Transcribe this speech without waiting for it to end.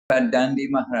Dandi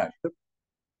Maharaj.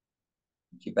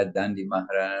 Dandi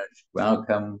Maharaj,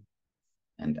 welcome.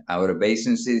 And our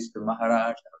obeisances to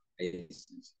Maharaj, our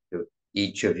obeisances to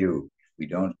each of you. If we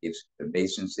don't give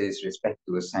obeisances, respect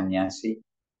to a sannyasi,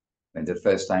 when the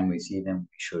first time we see them,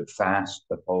 we should fast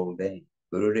the whole day.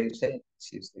 Gurudev said this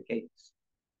is the case.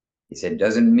 He said,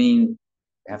 doesn't mean you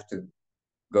have to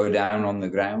go down on the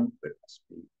ground, but must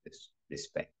be this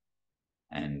respect.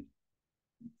 And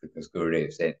because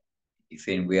Gurudev said, if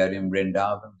we are in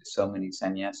Vrindavan with so many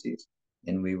sannyasis,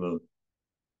 then we will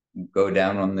go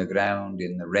down on the ground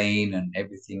in the rain and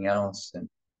everything else. And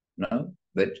no,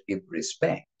 but give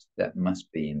respect. That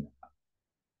must be in the heart.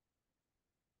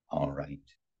 All right.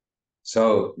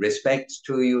 So respect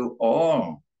to you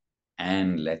all.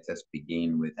 And let us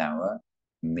begin with our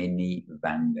mini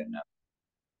Vandana.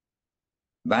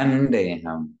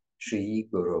 Vandeham Shri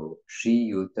Guru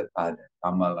Shri Yuttapada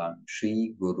Kamalam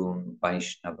Shri Gurun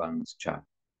Vaishnavams Cha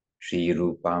Shri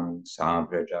Rupam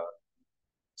Sabraja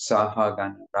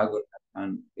Sahagan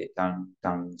Raghunathan Vitam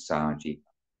Tam Saji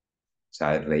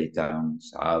Sarvetam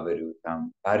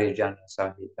Savarutam Parijana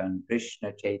Sahitam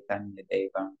Krishna Chaitanya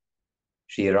Devam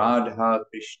Shri Radha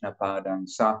Krishna Padam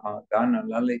Saha Gana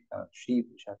Lalita Shri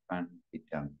Vishakan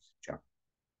Vitam Cha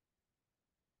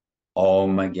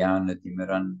Om Jnana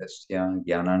Timirandasya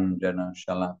Jnananjana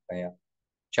Shalakaya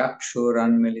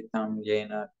Chakshuran Militam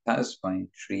Jena Tasmai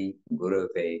Shri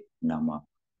Gurave Namah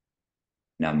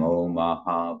Namo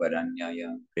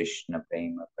Mahavaranyaya Krishna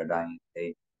Prema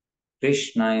Pradayate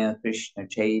Krishnaya Krishna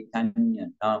Chaitanya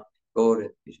Nam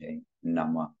Gaurabhije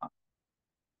Namaha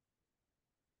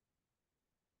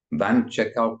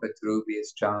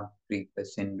Vanchakalpatrubhyascha Kripa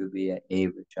Sindhubhya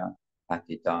Evacha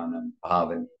Patitanam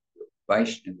Bhavani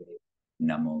Vaishnave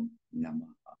Namo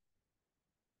Namaha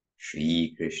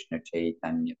Shri Krishna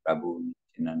Chaitanya Prabhu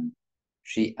Nityananda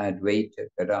Shri Advaita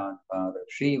Gadadhara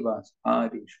Shri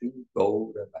Vasari Shri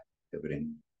Gaura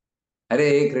Bhaktavrinda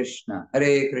Hare Krishna,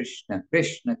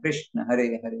 Krishna Krishna,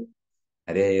 Hare Hare,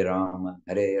 Hare Rama,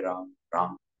 Rama Rama,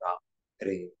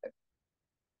 Hare Hare.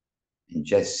 And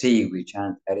just see, we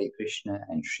chant Hare Krishna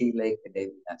and Sri Lekha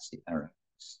Devidasi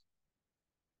arrives.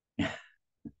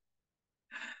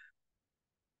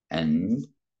 And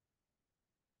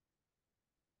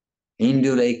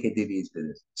Hindu Lekha Devi is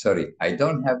with us. Sorry, I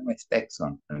don't have my specs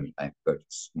on. I've got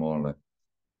a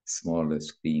smaller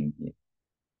screen here.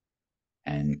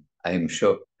 And I'm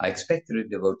sure, I expected a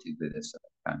devotee with us,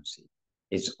 I can't see.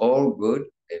 It's all good.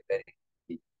 We're very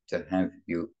happy to have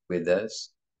you with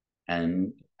us.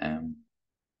 And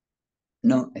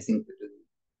no, I think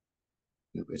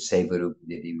we would say Varup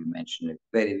Didi, we mentioned at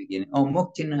the very beginning. Oh,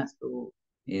 Muktinath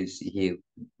is here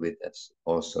with us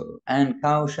also. And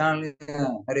Kaushalya,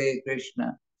 Hare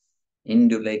Krishna,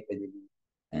 Indulekha Devi,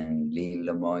 and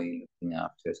Leela Moy looking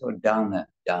after us. Oh, Dana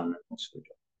also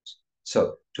joins.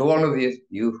 So, to all of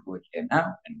you who are here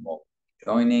now and more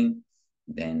joining,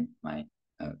 then my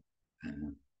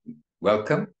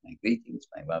welcome, my greetings,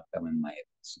 my welcome, and my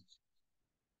obeisances.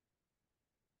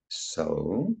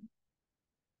 So,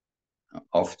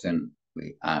 often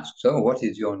we ask, so what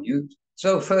is your news?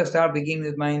 So first I'll begin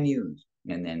with my news,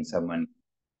 and then someone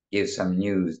gives some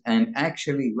news. And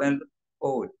actually, well,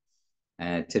 forward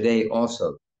today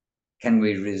also, can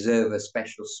we reserve a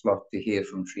special slot to hear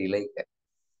from Sri Lekha?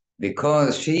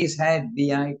 Because she's had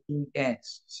VIP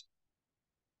guests.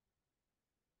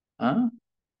 Huh?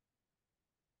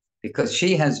 Because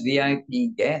she has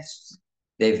VIP guests.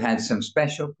 They've had some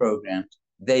special programs.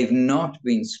 They've not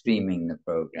been streaming the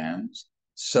programs.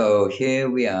 So here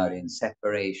we are in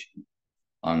separation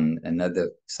on another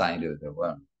side of the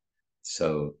world.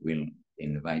 So we'll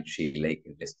invite Sri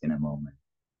Lekha just in a moment.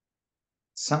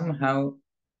 Somehow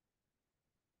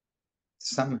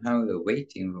the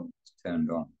waiting room is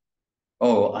turned on.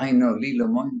 Oh, I know, Leela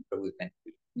Moin was meant to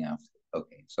be looking after.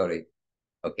 Okay, sorry.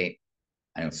 Okay,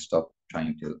 I'll stop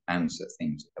trying to answer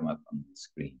things that come up on the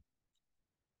screen.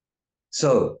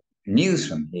 So, news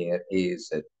from here is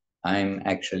that I'm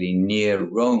actually near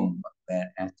Rome.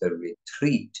 We're at a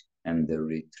retreat, and the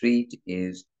retreat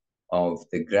is of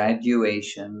the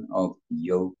graduation of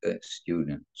yoga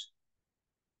students.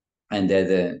 And they're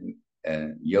the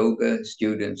yoga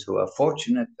students who are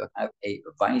fortunate to have a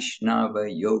Vaishnava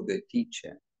yoga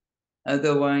teacher.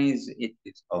 Otherwise, it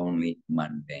is only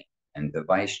mundane. And the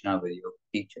Vaishnava yoga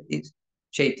teacher is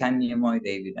Chaitanya Moy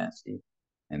Devidasi,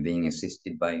 and being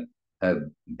assisted by her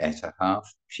better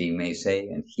half, she may say,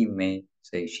 and he may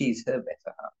say she's her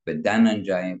better half. But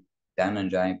Dhananjaya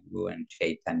Prabhu and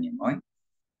Chaitanya Moy,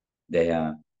 they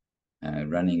are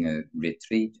running a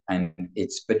retreat, and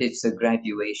it's a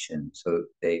graduation, so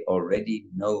they already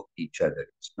know each other.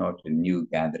 It's not a new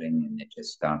gathering and they're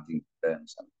just starting to learn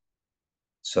something.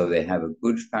 So they have a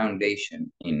good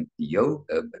foundation in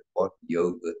yoga, but what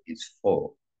yoga is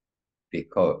for,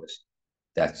 because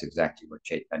that's exactly what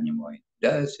Chaitanya Moy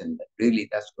does, and really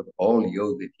that's what all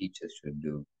yoga teachers should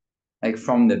do. Like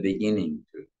from the beginning,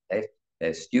 to let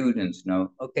their students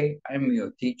know, okay, I'm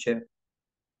your teacher.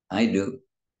 I do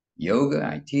yoga.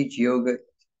 I teach yoga. It's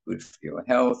good for your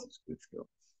health. It's good for your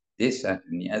this, that,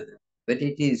 and the other. But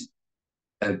it is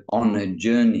on a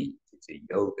journey. It's a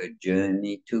yoga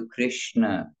journey to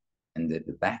Krishna. And that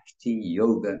the Bhakti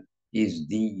yoga is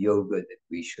the yoga that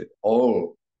we should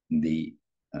all be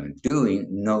doing,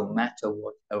 no matter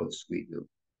what else we do.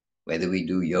 Whether we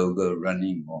do yoga,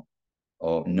 running,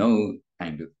 or no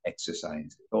kind of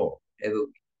exercise at all, whatever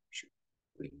we should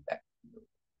be doing Bhakti yoga.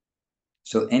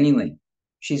 So anyway,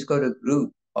 she's got a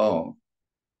group of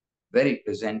very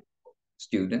presentable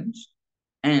students,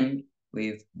 and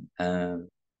we've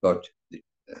got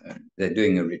they're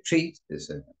doing a retreat. There's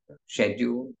a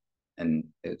schedule, and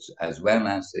it's as well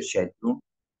as the schedule.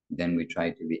 Then we try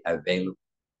to be available,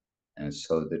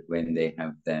 so that when they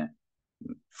have their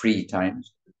free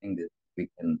times, I think that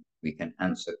we can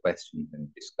answer questions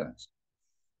and discuss.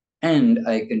 And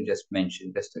I can just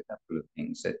mention just a couple of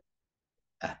things that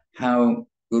how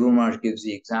Guru Maharaj gives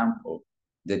the example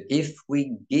that if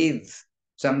we give,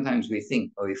 sometimes we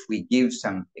think, oh, if we give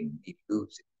something, we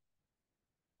lose it.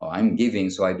 Or I'm giving,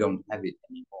 so I don't have it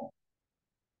anymore.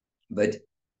 But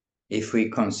if we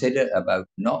consider about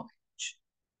knowledge,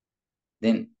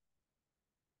 then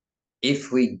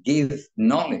if we give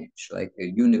knowledge, like a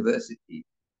university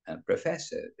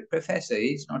professor, the professor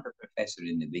is not a professor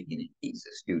in the beginning, he's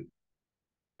a student.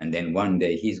 And then one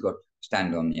day he's got to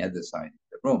stand on the other side of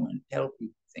the room and tell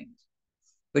people things.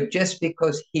 But just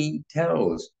because he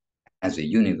tells, as a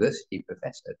university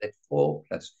professor, that 4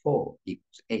 plus 4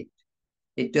 equals 8,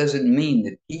 it doesn't mean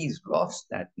that he's lost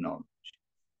that knowledge.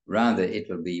 Rather, it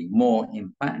will be more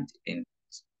implanted in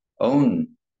his own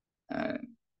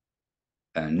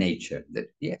nature that,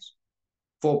 yes,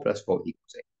 4 plus 4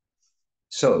 equals 8.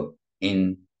 So,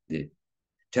 in the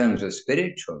terms of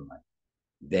spiritual life,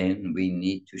 then we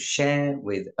need to share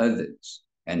with others.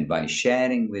 And by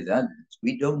sharing with others,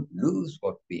 we don't lose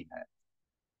what we have.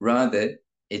 Rather,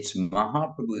 it's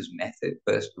Mahaprabhu's method,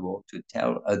 first of all, to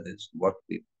tell others what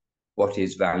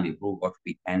is valuable, what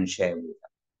we can share with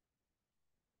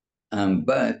them.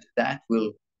 But that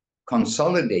will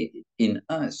consolidate it in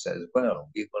us as well.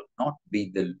 We will not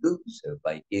be the loser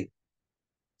by giving.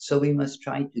 So we must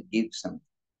try to give something.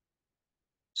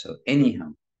 So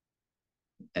anyhow,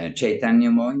 Chaitanya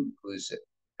Moy, who's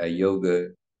a yoga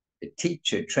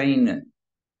teacher, trainer,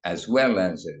 as well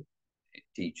as a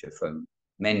teacher for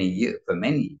many years,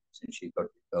 and she's got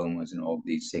diplomas and all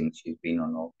these things. She's been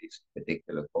on all these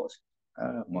particular courses.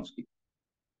 Mosque.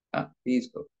 Please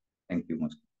go. Thank you,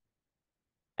 Mosque.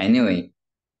 Anyway,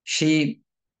 she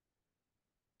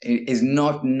is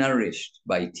not nourished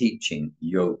by teaching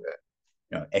yoga.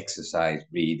 You know, exercise,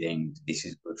 breathing, this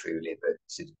is good for your liver,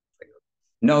 this is good for your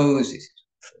nose, this is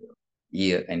good for your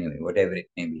ear, anyway, whatever it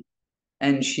may be.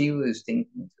 And she was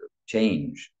thinking to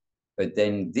change. But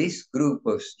then this group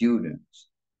of students,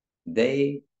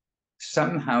 they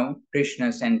somehow,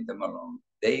 Krishna sent them along.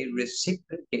 They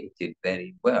reciprocated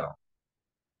very well.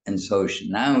 And so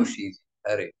now she's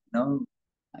encouraged. No,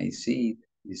 I see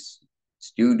these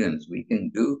students, we can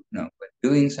do, no, we're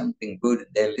doing something good.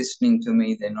 They're listening to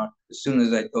me. They're not, as soon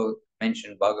as I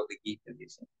mentioned Bhagavad Gita,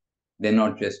 they're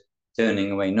not just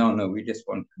turning away. No, we just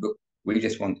want to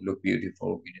look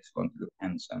beautiful. We just want to look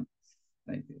handsome,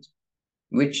 like this.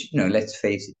 Which, let's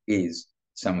face it, is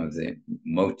some of the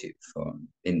motive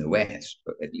in the West,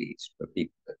 but at least for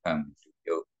people that come to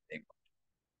yoga.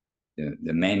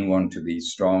 The men want to be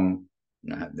strong,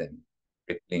 have them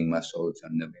rippling muscles,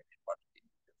 and the women want to be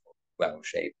beautiful,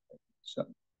 well-shaped. So,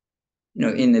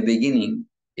 in the beginning,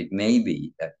 it may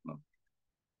be that motive.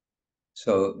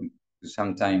 So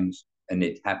sometimes, and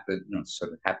it happened,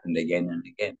 sort of happened again and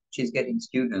again. She's getting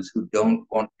students who don't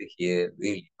want to hear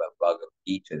really about Bhagavad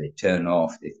Gita. They turn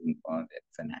off. They think, oh, they're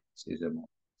fanaticism.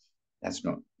 That's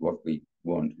not what we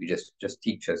want. We just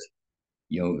teach us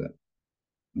yoga.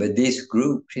 But this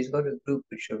group, she's got a group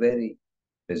which are very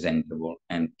presentable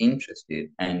and interested.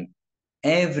 And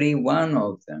every one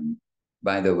of them,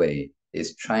 by the way,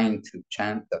 is trying to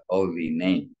chant the holy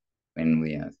name when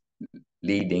we are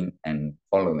leading and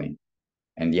following.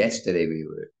 And yesterday we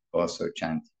were also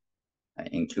chanting,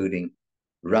 including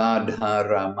Radha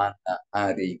Ramana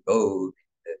Hari Govinda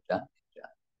Jai Jai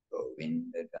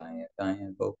Govinda Daya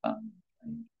Daya Gopal.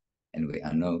 Anyway,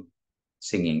 I know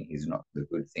singing is not the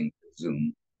good thing for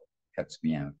Zoom, cuts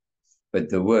me out. But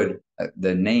the word,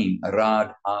 the name,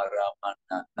 Radha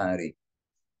Ramana Hari.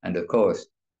 And of course,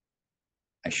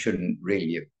 I shouldn't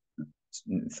really have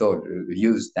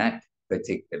use that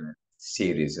particular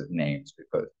series of names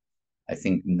because I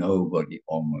think nobody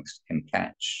almost can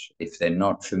catch, if they're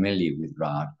not familiar with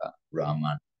Radha,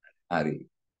 Raman, and Hari,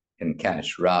 can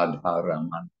catch Radha,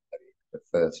 Raman, Hari, the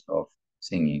first of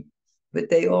singing. But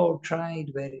they all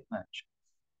tried very much,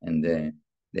 and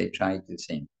they tried to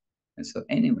sing. And so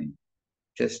anyway,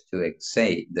 just to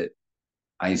say that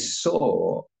I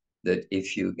saw that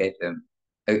if you get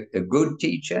a good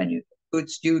teacher and you get good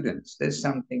students, there's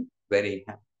something very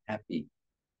happy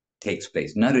takes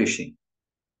place, nourishing,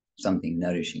 something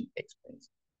nourishing takes place.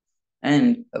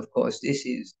 And of course, this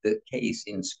is the case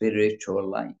in spiritual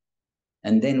life.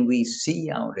 And then we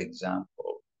see our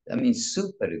example, I mean,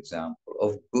 super example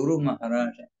of Guru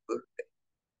Maharaj and Gurudev,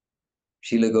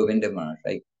 Srila Govinda Maharaj,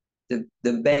 like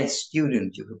the best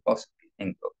student you could possibly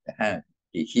think of to have.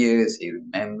 He hears, he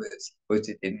remembers, he puts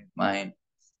it in his mind.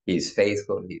 He's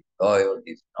faithful, he's loyal,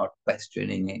 he's not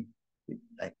questioning it.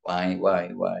 Like,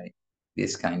 why?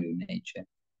 This kind of nature.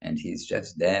 And he's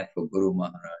just there for Guru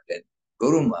Maharaj. And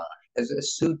Guru Maharaj as a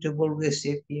suitable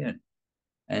recipient.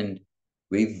 And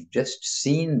we've just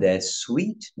seen their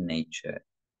sweet nature.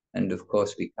 And of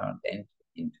course, we can't enter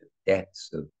into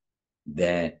depths of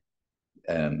their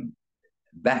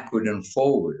backward and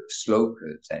forward of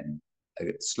slokas. And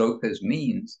slokas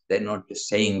means they're not just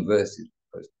saying verses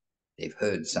because they've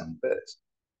heard some verse.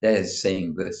 They're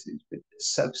saying verses with the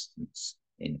substance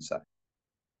inside.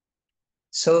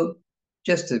 So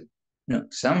just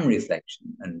some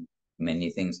reflection and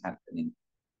many things happening.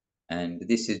 And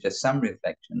this is just some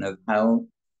reflection of how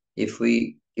if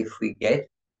we get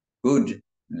good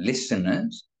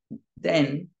listeners,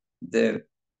 then the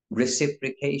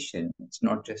reciprocation, it's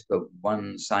not just a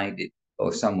one-sided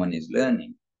or someone is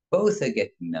learning. Both are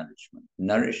getting nourishment.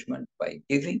 Nourishment by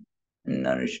giving and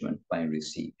nourishment by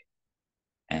receiving.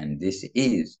 And this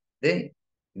is the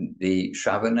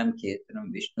Shravanam,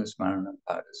 Kirtanam, Vishnu Smaranam,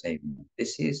 Padasevanam.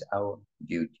 This is our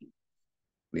duty.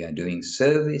 We are doing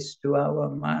service to our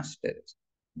masters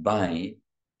by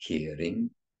hearing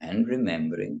and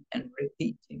remembering and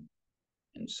repeating.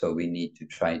 And so we need to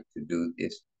try to do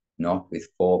this not with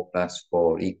 4 +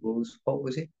 4 equals, what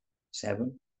was it?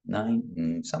 7,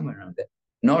 9, somewhere around there.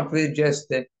 Not with just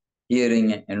the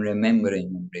hearing and remembering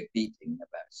and repeating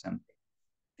about something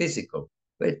physical,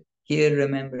 but hear,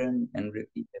 remember, and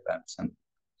repeat about something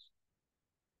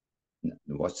else.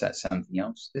 What's that something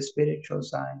else? The spiritual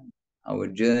side, our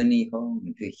journey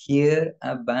home, to hear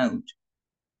about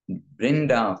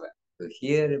Vrindavan, to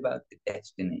hear about the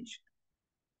destination,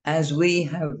 as we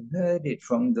have heard it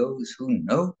from those who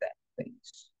know that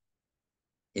place.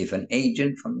 If an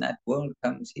agent from that world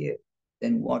comes here,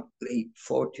 then what great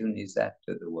fortune is that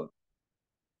to the world?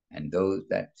 And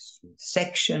that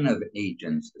section of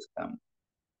agents has come,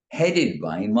 headed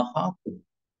by Mahaprabhu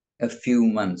a few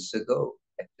months ago.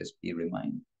 Let us be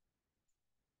reminded.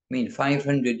 I mean,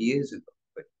 500 years ago.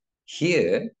 But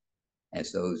here,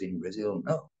 as those in Brazil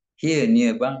know, here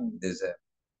nearby, there's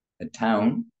a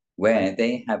town where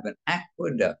they have an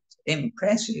aqueduct,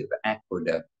 impressive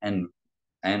aqueduct, and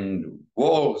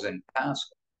walls and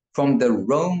castles from the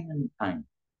Roman time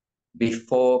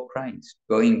before Christ,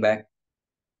 going back,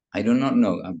 I do not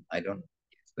know, I don't know,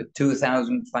 but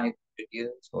 2,500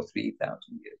 years or 3,000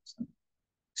 years,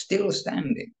 still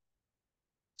standing.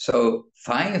 So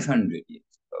 500 years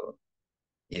ago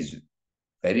is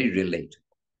very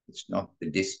relatable. It's not the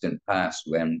distant past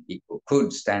when people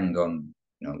could stand on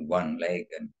one leg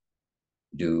and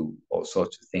do all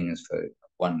sorts of things for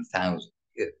 1,000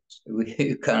 years.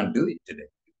 You can't do it today.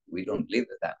 We don't live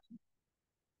 1,000.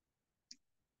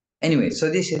 Anyway, so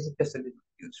this is just a little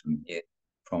news from here,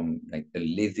 from like the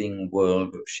living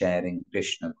world of sharing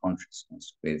Krishna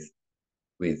consciousness with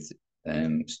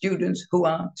students who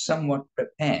are somewhat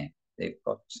prepared. They've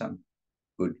got some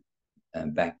good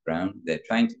background. They're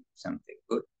trying to do something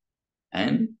good.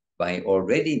 And by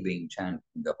already being chanting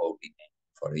the holy name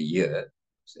for a year,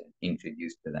 so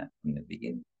introduced to that from the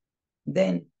beginning,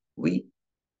 then we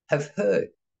have heard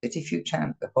that if you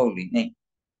chant the holy name,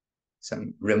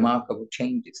 some remarkable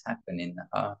changes happen in the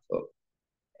heart of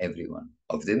everyone,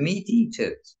 of the meat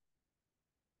eaters.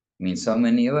 I mean, so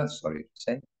many of us, sorry to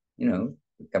say,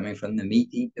 coming from the meat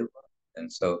eater world.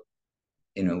 And so,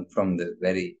 from the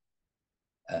very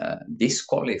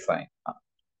disqualified part,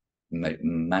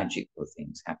 magical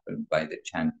things happen by the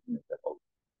chanting of the holy.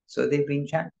 So they've been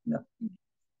chanting the holy.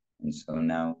 And so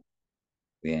now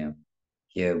We are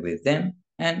here with them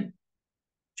and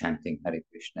chanting Hare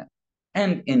Krishna,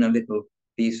 and in a little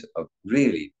piece of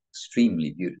really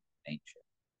extremely beautiful nature.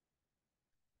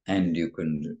 And you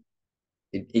can,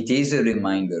 it is a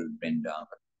reminder of Vrindavan.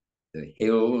 The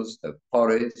hills, the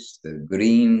forests, the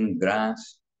green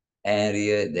grass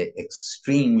area, the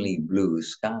extremely blue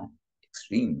sky,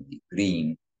 extremely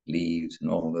green leaves and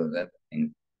all those other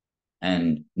things,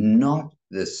 and not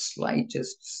the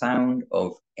slightest sound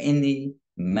of any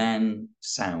man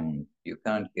sound. You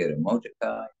can't hear a motor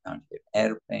car, you can't hear an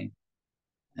airplane.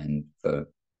 And for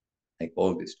like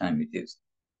all this time,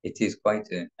 it is quite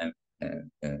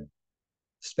a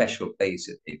special place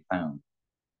that they found.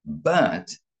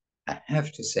 But I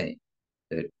have to say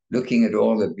that looking at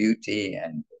all the beauty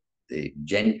and the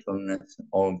gentleness and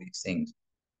all these things,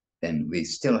 then we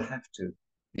still have to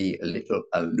be a little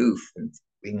aloof, and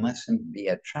we mustn't be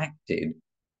attracted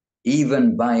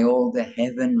even by all the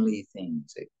heavenly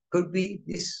things. It could be,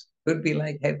 this could be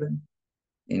like heaven.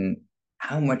 In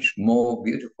how much more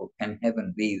beautiful can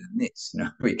heaven be than this? You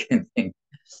know, we can think,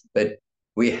 but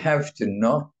we have to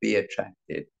not be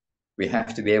attracted. We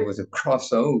have to be able to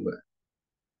cross over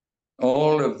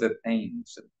all of the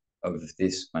pains of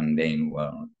this mundane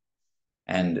world.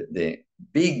 And the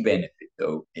big benefit,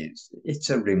 though, is it's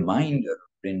a reminder of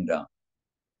Vrindavan.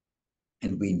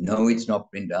 And we know it's not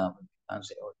Vrindavan. We can't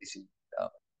say, oh, this is Vrindavan.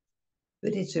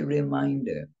 But it's a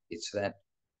reminder. It's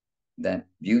that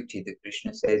beauty that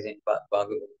Krishna says in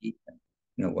Bhagavad Gita.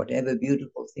 You know, whatever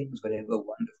beautiful things, whatever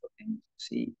wonderful things you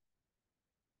see,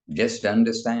 just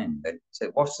understand that.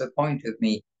 So what's the point of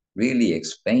me really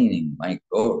explaining my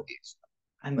glories?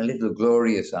 I'm a little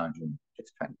glorious, Arjuna.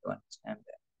 Just trying to understand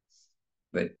that.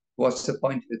 But what's the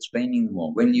point of explaining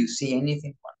more? When you see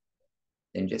anything wonderful,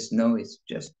 then just know it's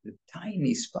just a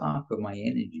tiny spark of my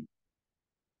energy.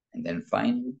 And then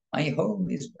finally, my home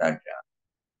is Braja.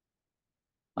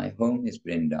 My home is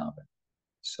Vrindavan.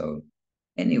 So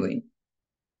anyway,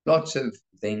 lots of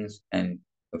things. And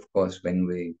of course, when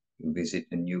we visit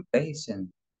a new place and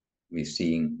we're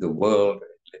seeing the world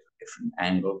at a different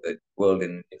angle, the world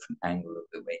in a different angle of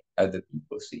the way other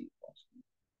people see it also.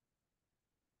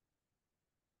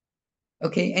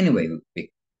 Okay, anyway,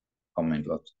 we comment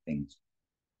lots of things.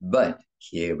 But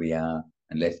here we are,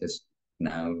 and let us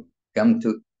now come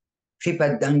to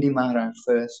Sripad Dandi Maharaj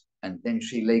first, and then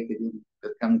Sri Lekadin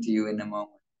will come to you in a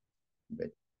moment.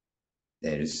 But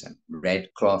there is some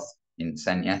red cloth, in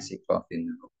sannyasi cloth in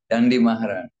the room. Dandi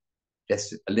Maharaj,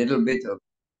 just a little bit of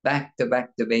back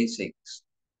to basics.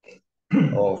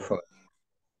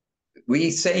 We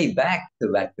say back to,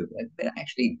 but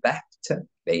actually back to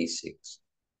basics.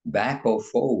 Back or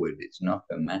forward, it's not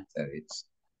a matter. It's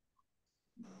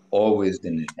always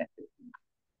the necessity.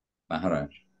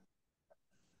 Maharaj.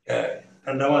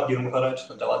 Dandavat, dear Maharaj,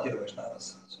 Dandavat, dear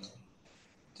Vaishnavas.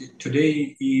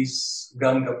 Today is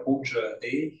Ganga Puja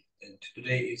day, and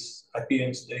today is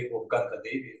appearance day of Ganga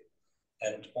Devi,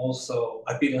 and also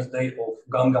appearance day of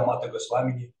Ganga Mata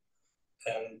Goswamini,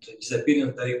 and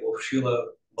disappearance day of Srila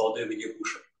Baldevi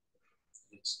Bhushan.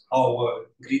 It's our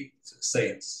great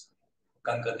saints.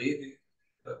 Ganga Devi,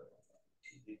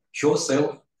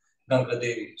 herself, Ganga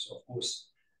Devi is of course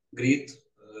great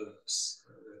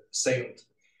saint,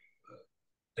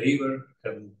 river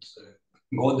and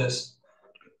goddess.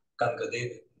 Ganga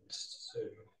Devi.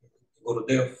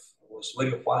 Gurudev was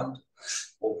very fond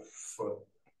of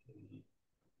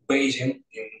bathing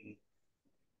in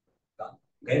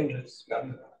Ganges,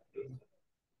 Ganga,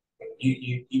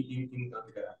 in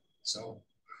Ganga. So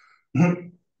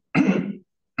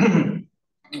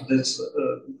this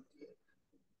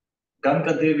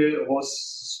Ganga Devi was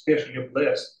especially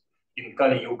blessed in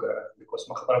Kali Yuga because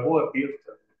Mahaprabhu appeared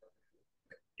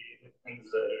in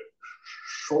the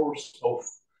shores of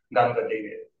Ganga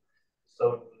Devi.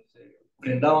 So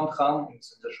Vrindavan Kham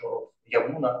is the shore of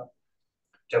Jamuna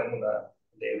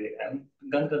Devi, and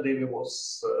Ganga Devi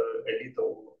was a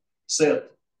little sad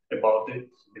about it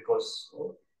because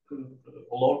the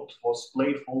Lord was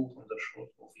playful on the shore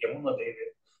of Yamuna Devi,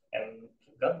 and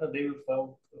Ganga Devi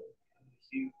felt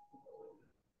he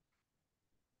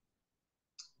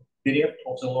bereft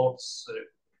of the Lord's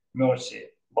mercy.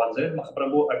 But then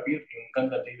Mahaprabhu appeared in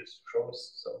Ganga Devi's shores,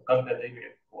 so Ganga Devi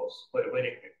was very,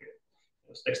 very happy.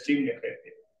 Was extremely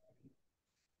happy.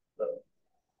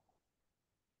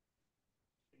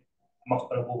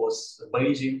 Mahaprabhu was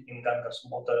bathing in Ganga's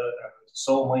water, and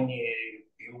so many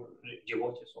pure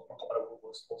devotees of Mahaprabhu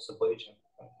was also bathing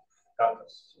in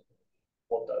Ganga's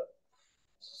water.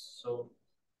 So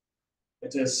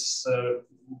it is a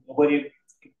very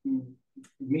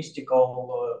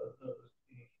mystical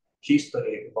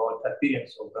history about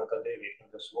appearance of Ganga Devi in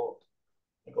this world.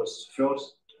 was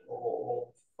first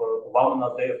of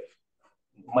Vamanadev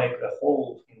make a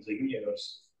hole in the universe.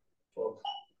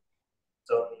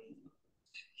 So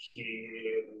he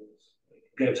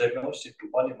gave the mercy to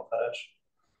Bali Maharaj,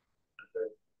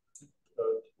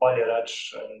 Bali Raj,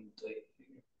 and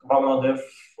Vamanadev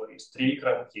is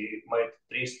Trikram. He made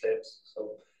 3 steps. So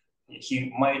he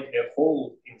made a hole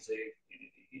in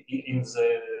the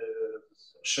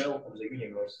shell of the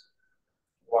universe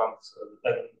once,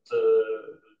 and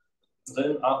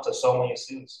then after so many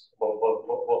things,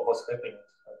 what was happening?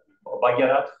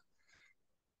 Bhagirath,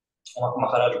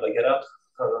 Maharaj Bhagirath,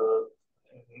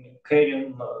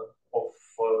 carrying of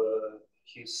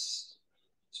his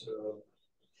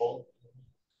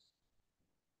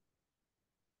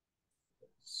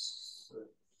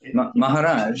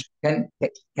Maharaj,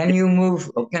 can you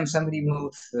move, or can somebody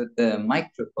move the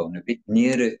microphone a bit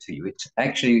nearer to you? It's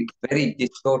actually very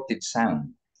distorted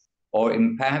sound. Or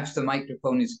perhaps the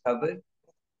microphone is covered?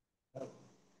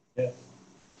 Yeah.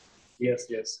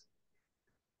 Yes.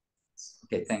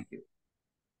 Okay, thank you.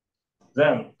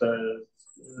 Then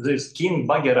this King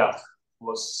Bhagirath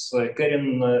was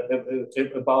caring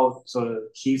about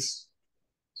his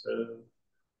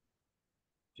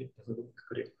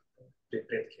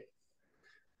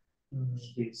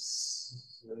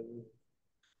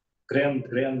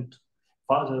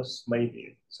grandfathers,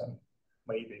 maybe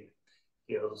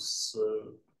he was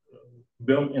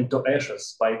burned into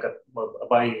ashes by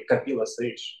Kapila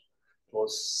sage.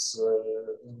 Was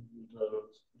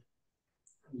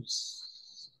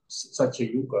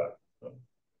Satyayuga.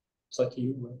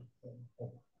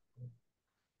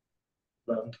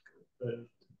 And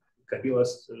Kapila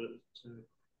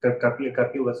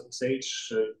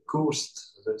sage cursed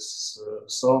these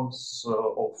sons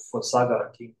of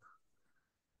Sagara king.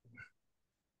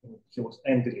 He was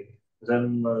angry.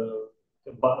 Then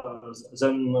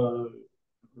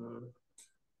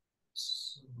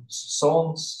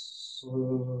sons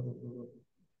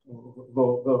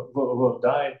were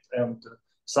died, and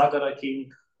Sagara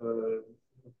king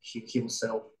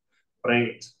himself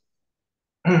prayed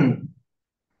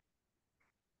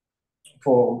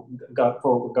for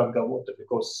Ganga water,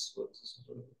 because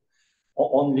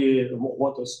only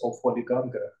waters of Holy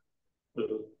Ganga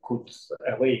could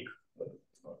awake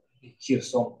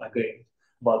his song again.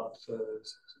 But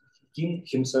king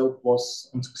himself was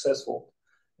unsuccessful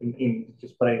in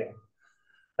his prayer.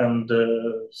 And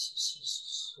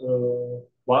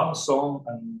one song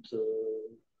and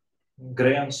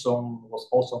grandson was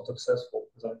also unsuccessful.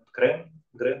 The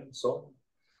grandson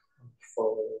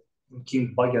for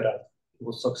King Bhagirath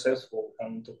was successful,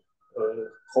 and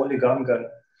Holy Ganga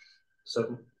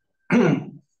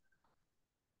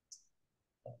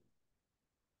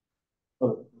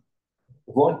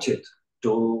wanted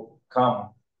to come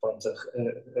from the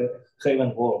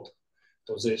heaven world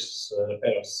to this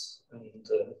earth. And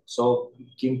so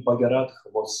King Bhagirath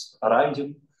was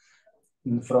riding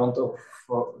in front of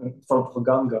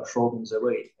Ganga, showing the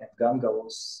way, and Ganga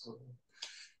was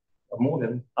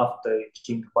moving after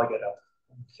King Bhagirath.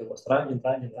 He was running,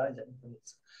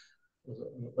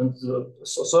 and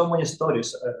so many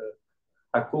stories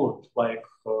occurred, like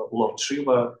Lord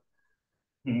Shiva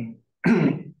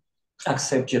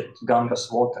accepted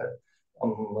Ganga's water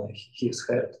on his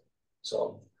head.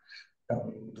 So,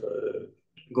 and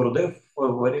Gurudev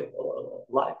very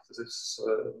liked this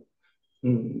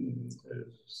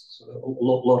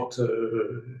Lord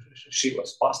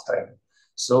Shiva's pastime.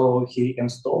 So he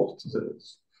installed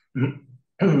this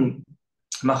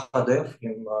Mahadev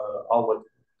in our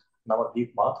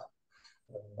Navadvip Math,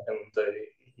 and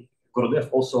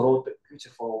Gurudev also wrote a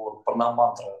beautiful pranam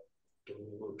mantra to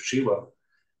Shiva,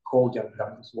 holding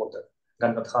Ganga's water,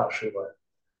 Gangadhar Shiva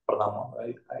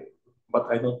pranam. But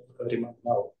I don't remember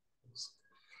now.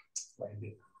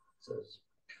 Maybe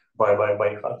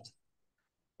by heart.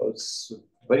 It's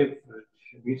very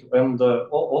beautiful. And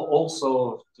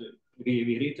also we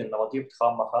read in Navadvip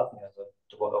Mahatmya that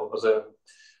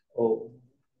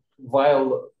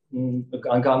while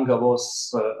Ganga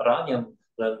was running,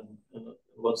 then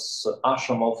was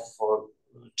ashram of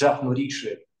Jahnu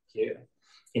Rishi here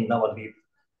in Navadvip.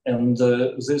 And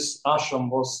this ashram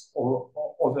was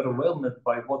overwhelmed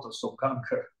by waters of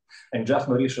Ganga. And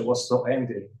Jahnu Rishi was so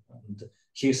angry. And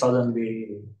he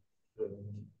suddenly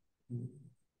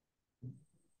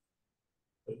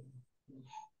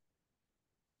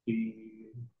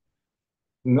he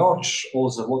merged all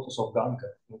the waters of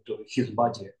Ganga into his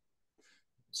body.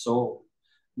 So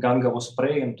Ganga was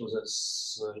praying to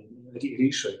this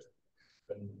Rishi,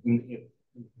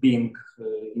 being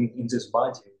in this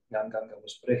body. Ganga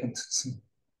was praying,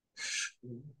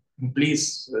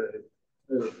 please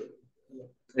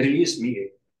release me.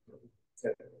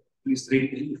 Please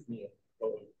relieve me.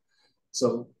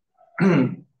 So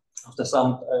after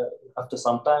some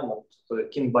time,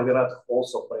 King Bhagirat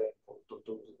also prayed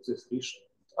to this Rishi.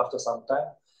 After some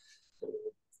time,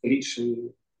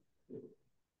 Rishi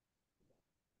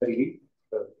relieved,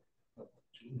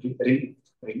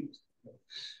 relieved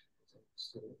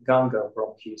Ganga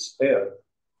from his hair.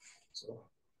 So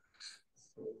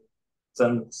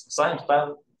then science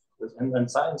time and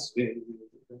science we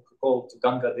called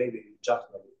Ganga Devi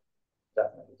Jahnavi.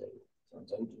 And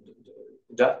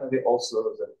Jahnavi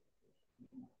also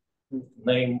the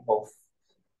name of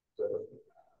the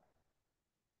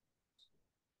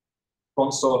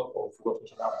consort of Lord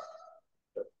Hinama,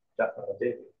 Jahnavi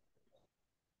Devi.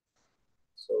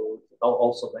 So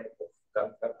also name of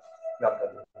Ganga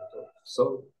Devi.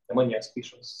 So many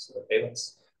auspicious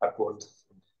events occurred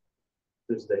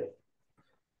this day.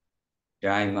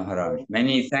 Jai Maharaj.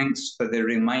 Many thanks for the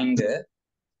reminder.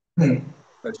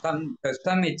 For some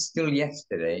it's still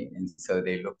yesterday, and so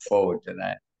they look forward to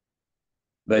that.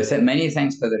 But many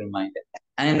thanks for the reminder.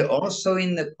 And also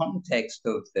in the context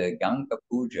of the Ganga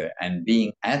Puja and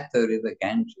being at the river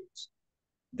Ganges,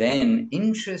 then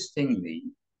interestingly,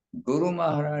 Guru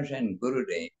Maharaj and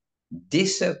Gurudev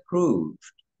disapproved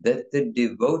that the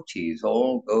devotees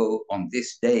all go on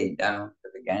this day down to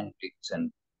the Ganges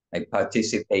and they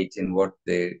participate in what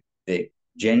the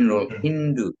general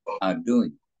Hindus are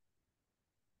doing.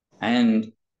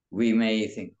 And we may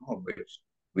think, oh, but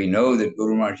we know that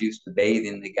Guru Maharaj used to bathe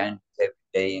in the Ganges every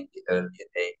day in the earlier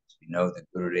days. We know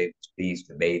that Gurudev was pleased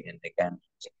to bathe in the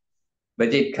Ganges.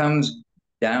 But it comes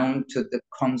down to the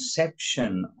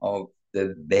conception of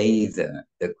the bather,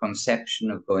 the conception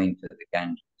of going to the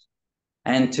Ganges.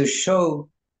 And to show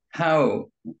how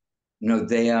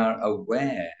they are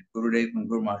aware, Gurudev and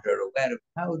Guru Maharaj are aware of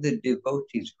how the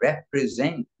devotees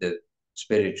represent the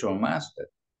spiritual master,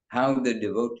 how the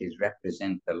devotees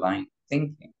represent the line of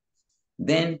thinking.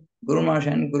 Then Guru Maharaj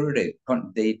and Gurudev,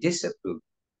 they disapproved.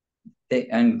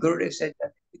 And Gurudev said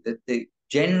that the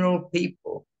general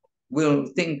people will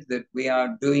think that we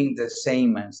are doing the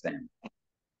same as them,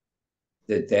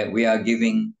 that we are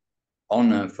giving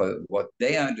honor for what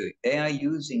they are doing. They are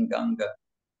using Ganga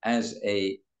as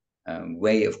a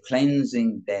way of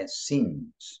cleansing their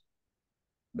sins.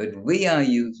 But we are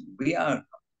not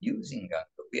using Ganga.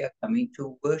 We are coming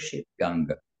to worship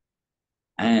Ganga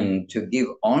and to give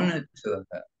honor to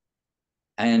her.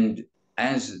 And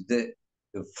as the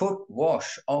foot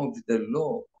wash of the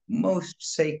law, most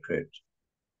sacred.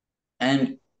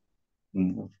 And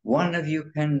one of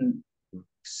you can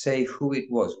say who it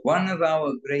was. One of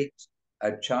our great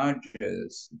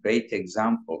acharyas, great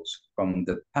examples from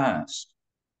the past.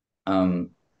 I'm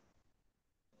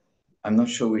not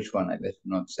sure which one, I better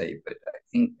not say, but I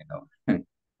think,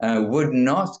 would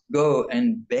not go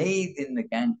and bathe in the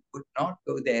Ganges, would not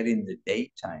go there in the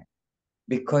daytime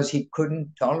because he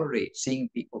couldn't tolerate seeing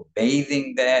people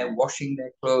bathing there, washing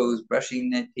their clothes, brushing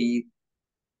their teeth,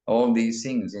 all these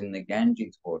things in the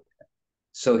Ganges water.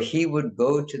 So he would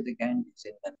go to the Ganges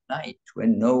in the night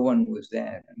when no one was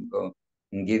there and go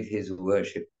and give his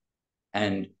worship.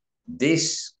 And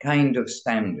this kind of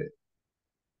standard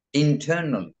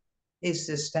internally is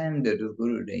the standard of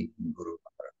Gurudev and Guru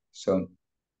Maharaj. So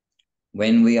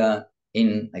when we are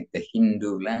in like the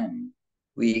Hindu land,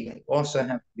 we also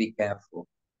have to be careful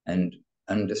and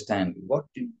understand what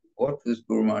was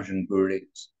Guru Maharaj and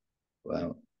Gurudev's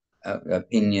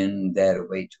opinion, their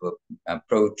way to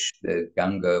approach the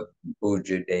Ganga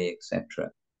Puja day, etc.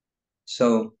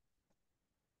 So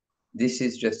this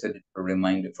is just a little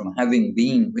reminder from having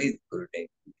been with Gurudev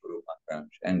and Guru Maharaj.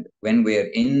 And when we are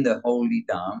in the holy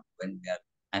dham, when we are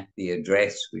at the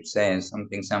address which says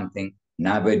something,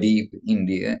 Navadip,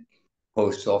 India,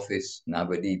 post office,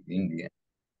 Navadip, India,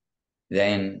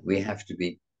 then we have to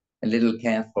be a little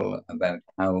careful about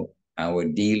how our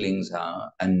dealings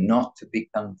are and not to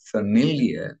become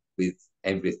familiar with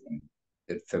everything.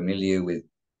 Familiar with,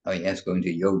 oh yes, going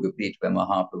to Yoga Pit where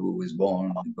Mahaprabhu was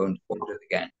born, going to go to the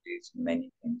Ganges,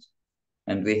 many things.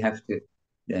 And we have to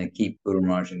keep Guru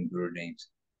Maharaj and Gurudev's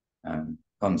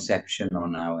conception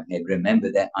on our head.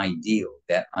 Remember their ideal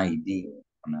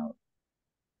on our.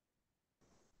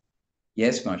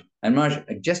 Yes, Maharaj. And Maharaj,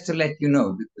 just to let you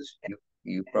know, because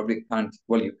you probably can't,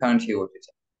 you can't hear what it's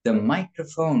saying. The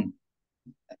microphone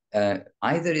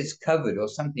either is covered or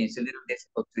something. It's a little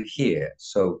difficult to hear.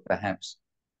 So perhaps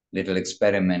little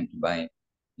experiment by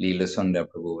Leela Sundar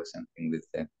Prabhu or something with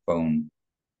the phone.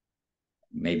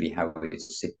 Maybe how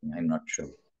it's sitting, I'm not sure.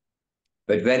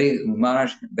 But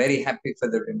Maharaj, very happy for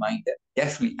the reminder.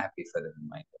 Definitely happy for the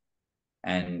reminder.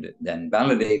 And then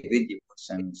Baladev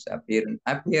Vidyapusam's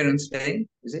appearance day,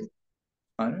 is it?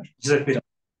 Disappearance,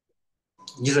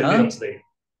 Huh? disappearance day.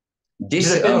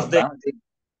 Disappearance day.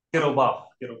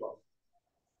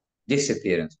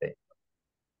 Disappearance day.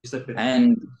 Disappearance.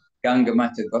 And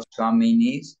Gangamata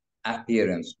Goswamini's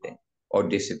appearance day or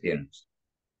disappearance.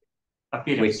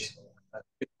 Appearance. Which?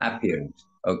 Appearance.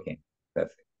 Okay,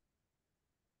 perfect.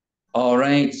 All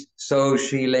right. So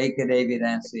Sri Lekha Devi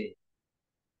Dasi,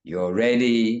 you're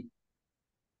ready.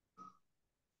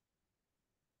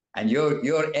 And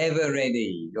you're ever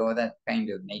ready. You're that kind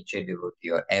of nature devotee.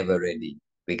 You're ever ready.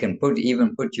 We can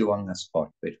even put you on the spot,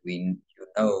 but we're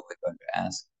going to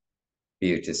ask for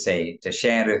you to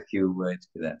share a few words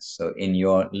with us. So in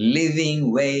your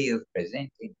living way of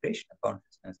presenting Krishna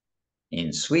consciousness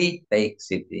in Sweet Lake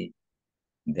City,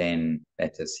 then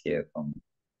let us hear from you.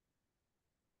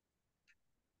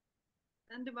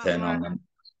 Turn on them.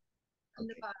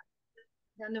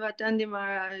 Dandi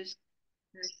Maharaj.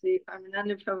 I see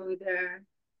Parmananda Prabhu there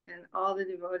and all the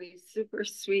devotees. Super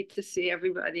sweet to see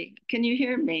everybody. Can you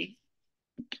hear me?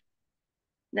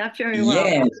 Not very well.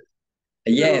 Yes,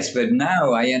 yes, but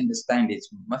now I understand it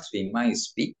must be my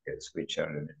speakers which are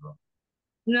a little.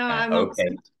 No, I'm okay.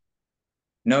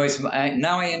 No, it's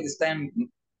now I understand.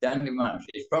 Dandi Maharaj,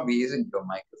 it probably isn't your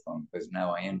microphone because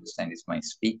now I understand it's my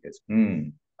speakers.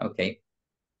 Okay.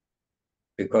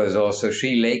 Because also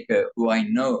Sri Lekha, who I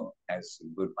know has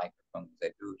good microphones,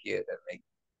 I do hear that.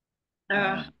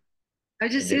 I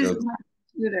just use my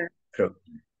computer.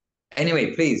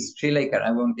 Anyway, please, Sri Lekha, I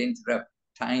won't interrupt.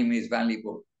 Time is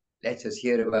valuable. Let us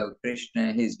hear about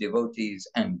Krishna, his devotees,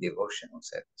 and devotional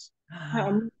service.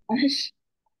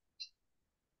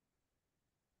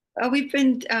 We've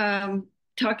been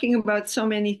talking about so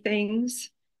many things,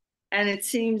 and it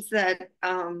seems that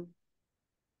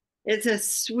it's a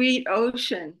sweet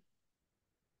ocean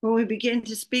when we begin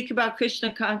to speak about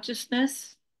Krishna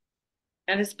consciousness,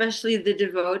 and especially the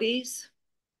devotees.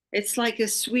 It's like a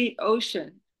sweet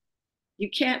ocean.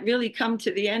 You can't really come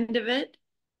to the end of it,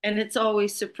 and it's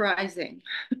always surprising.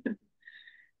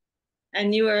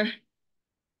 And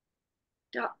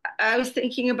I was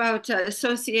thinking about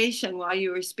association while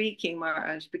you were speaking,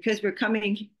 Maharaj, because we're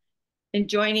coming and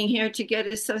joining here to get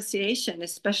association,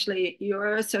 especially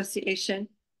your association.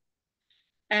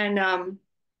 And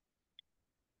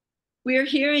we're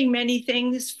hearing many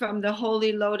things from the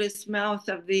holy lotus mouth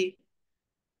of the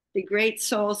great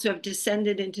souls who have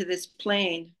descended into this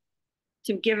plane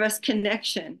to give us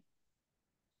connection.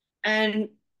 And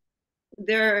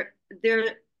their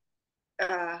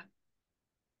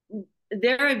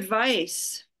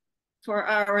advice for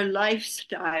our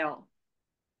lifestyle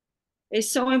is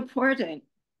so important.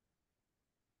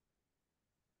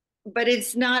 But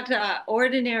it's not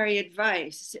ordinary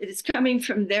advice. It is coming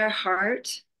from their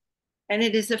heart, and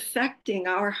it is affecting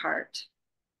our heart.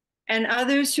 And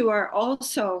others who are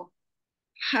also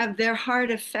have their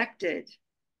heart affected.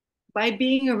 By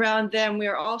being around them, we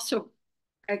are also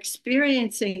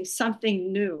experiencing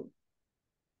something new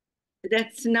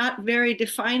that's not very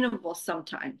definable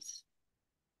sometimes.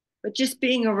 But just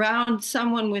being around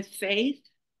someone with faith,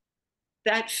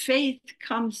 that faith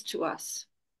comes to us.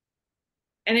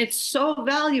 And it's so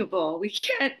valuable. We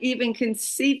can't even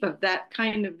conceive of that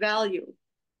kind of value.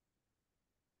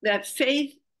 That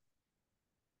faith,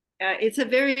 it's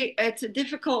a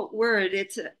difficult word.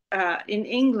 It's in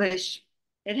English,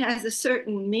 it has a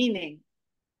certain meaning.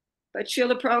 But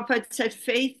Srila Prabhupada said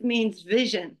faith means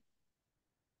vision.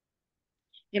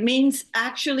 It means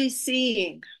actually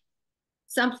seeing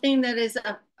something that is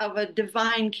of a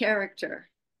divine character,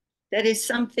 that is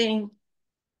something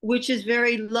which is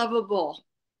very lovable,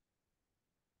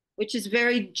 which is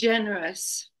very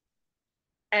generous,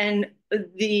 and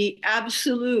the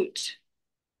absolute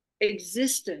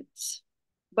existence,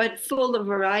 but full of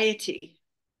variety.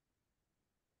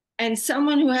 And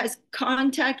someone who has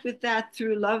contact with that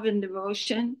through love and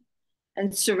devotion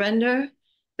and surrender,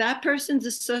 that person's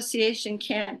association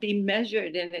can't be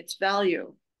measured in its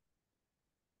value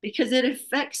because it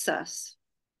affects us.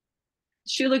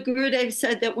 Srila Gurudev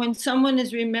said that when someone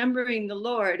is remembering the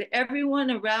Lord, everyone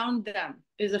around them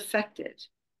is affected.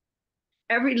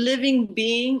 Every living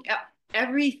being,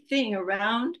 everything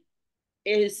around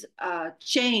is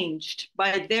changed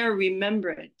by their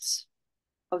remembrance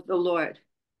of the Lord.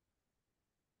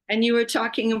 And you were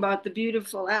talking about the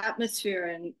beautiful atmosphere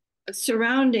and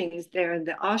surroundings there in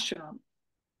the ashram.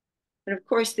 And of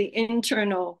course, the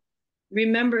internal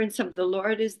remembrance of the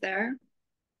Lord is there.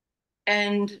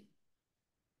 And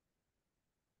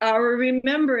our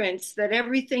remembrance that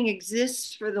everything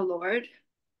exists for the Lord,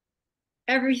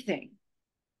 everything.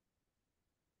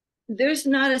 there's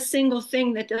not a single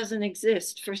thing that doesn't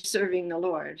exist for serving the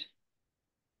Lord.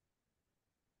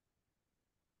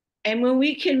 And when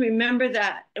we can remember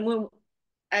that, and when,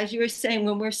 as you were saying,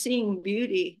 when we're seeing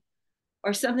beauty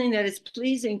or something that is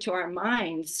pleasing to our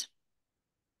minds,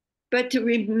 but to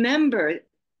remember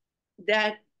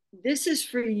that this is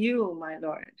for you, my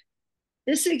Lord.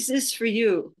 This exists for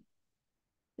you.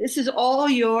 This is all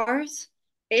yours,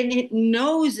 and it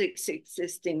knows it's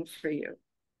existing for you.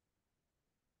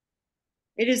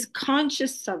 It is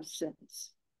conscious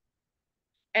substance.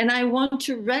 And I want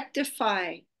to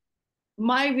rectify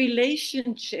my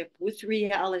relationship with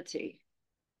reality.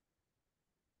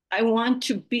 I want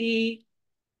to be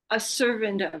a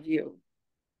servant of you.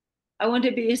 I want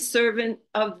to be a servant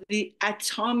of the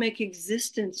atomic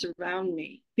existence around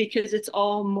me, because it's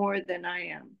all more than I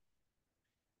am.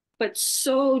 But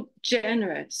so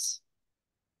generous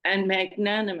and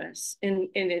magnanimous in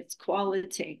its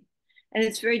quality. And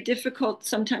it's very difficult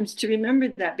sometimes to remember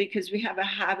that, because we have a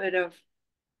habit of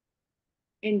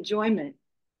enjoyment.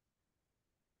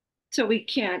 So we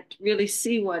can't really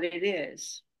see what it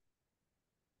is.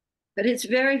 But it's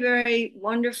very, very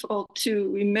wonderful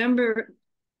to remember,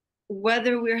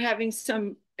 whether we're having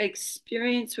some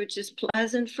experience which is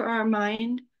pleasant for our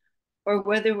mind, or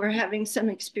whether we're having some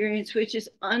experience which is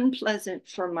unpleasant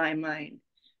for my mind,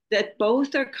 that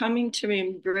both are coming to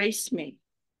embrace me.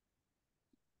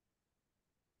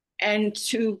 And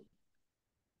to,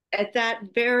 at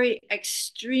that very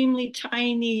extremely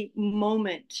tiny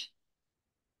moment,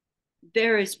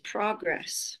 there is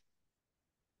progress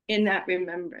in that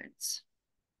remembrance.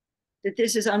 That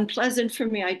this is unpleasant for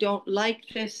me, I don't like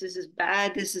this, this is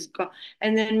bad, this is go.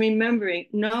 And then remembering,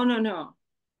 no, no, no,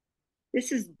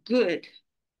 this is good.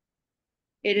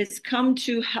 It has come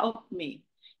to help me.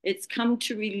 It's come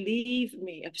to relieve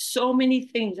me of so many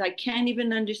things. I can't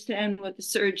even understand what the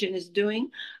surgeon is doing.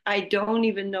 I don't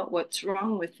even know what's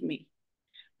wrong with me.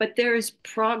 But there is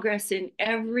progress in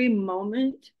every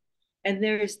moment, and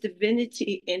there is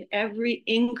divinity in every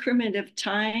increment of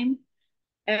time,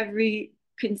 every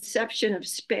conception of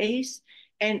space,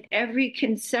 and every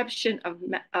conception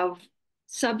of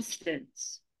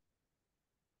substance.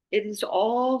 It is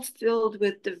all filled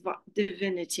with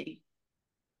divinity.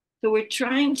 So we're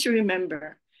trying to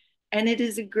remember, and it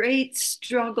is a great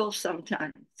struggle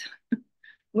sometimes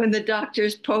when the doctor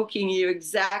is poking you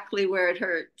exactly where it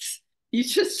hurts. You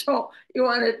just don't, you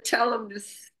want to tell them to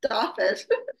stop it.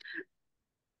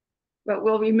 But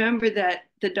we'll remember that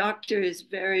the doctor is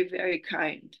very, very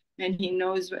kind, and he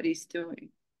knows what he's doing.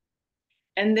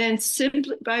 And then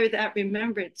simply by that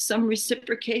remembrance, some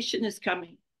reciprocation is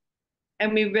coming.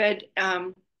 And we read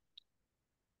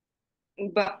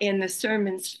but in the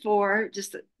sermons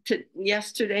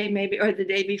yesterday, maybe, or the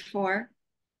day before,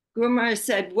 Guru Maharaj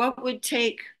said, what would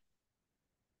take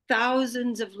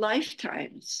thousands of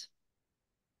lifetimes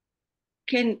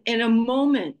can in a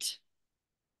moment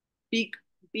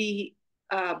be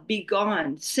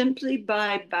gone simply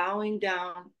by bowing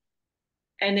down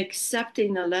and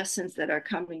accepting the lessons that are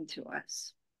coming to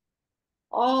us.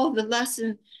 All the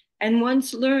lessons, and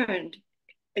once learned,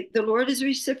 the Lord is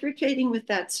reciprocating with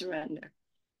that surrender,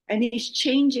 and he's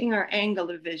changing our angle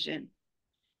of vision.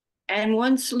 And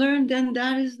once learned, then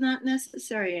that is not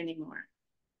necessary anymore.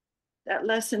 That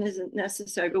lesson isn't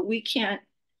necessary, but we can't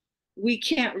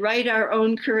write our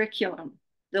own curriculum.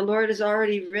 The Lord has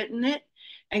already written it,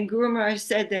 and Guru Maharaj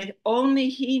said that only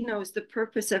he knows the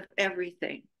purpose of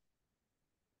everything.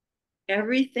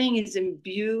 Everything is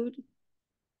imbued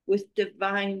with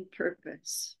divine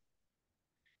purpose.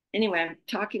 Anyway, I'm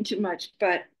talking too much,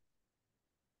 but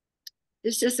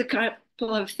it's just a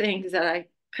couple of things that I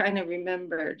kind of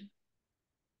remembered.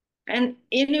 And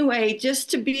anyway,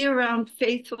 just to be around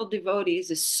faithful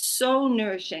devotees is so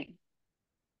nourishing.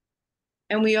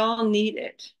 And we all need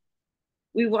it.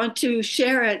 We want to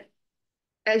share it.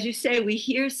 As you say, we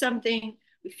hear something,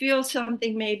 we feel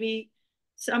something, maybe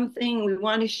something, we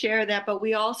want to share that, but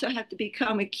we also have to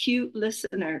become acute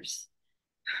listeners.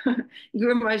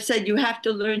 Guru Maharaj said you have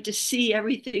to learn to see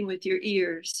everything with your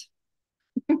ears.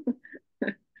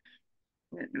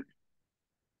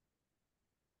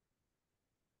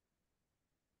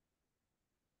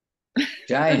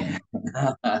 Jai.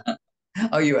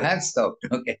 Oh, you have stopped.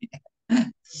 Okay.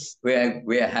 We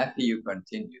are happy you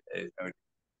continue. There is no doubt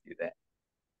to that.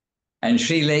 And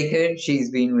Sri Lekha, she's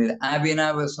been with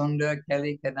Abhinava Sundar,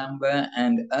 Kelly Kadamba,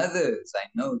 and others. I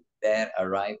know their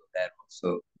arrival there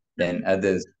also. Then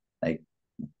others like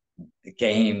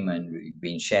came, and we've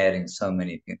been sharing so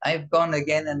many things. I've gone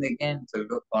again and again to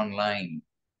look online.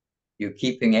 You're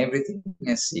keeping everything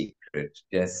a secret.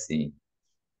 Just see.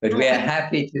 But we are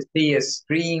happy to see a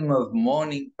stream of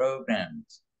morning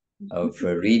programs of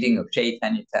reading of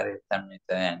Chaitanya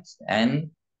Charitamrita and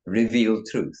Revealed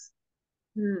Truth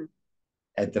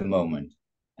at the moment.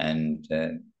 And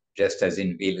just as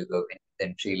in Vila Govind,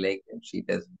 then Sri Lekha, she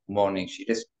does morning, she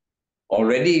just,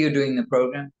 already you're doing the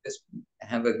program, just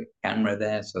have a camera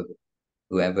there so that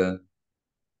whoever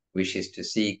wishes to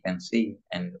see can see,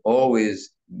 and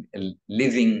always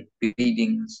living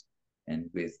readings and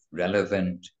with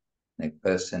relevant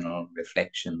personal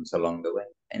reflections along the way.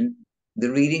 And the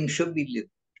reading should be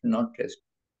lived, not just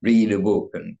read a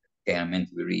book and, okay, I'm meant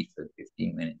to read for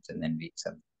 15 minutes and then read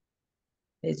something.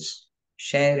 It's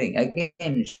sharing,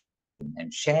 again,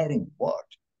 and sharing what?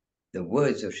 The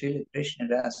words of Srila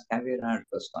Krishnadas Kaviraj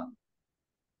Goswami,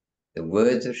 the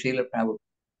words of Srila Prabhupada,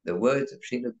 the words of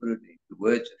Srila Gurudev, the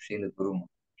words of Srila Guru Maharaj.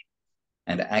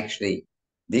 And actually,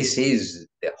 this is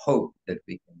the hope that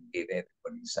we can give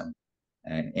everybody some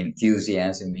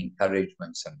enthusiasm,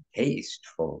 encouragement, some taste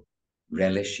for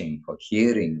relishing, for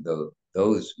hearing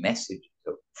those messages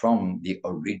from the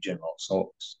original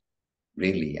source,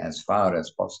 really, as far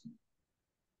as possible.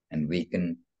 And we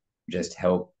can just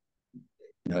help,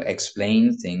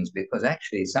 explain things, because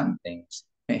actually some things,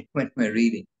 when we're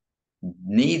reading,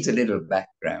 needs a little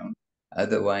background.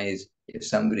 Otherwise, if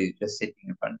somebody is just sitting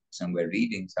in front of us and we're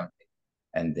reading something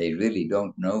and they really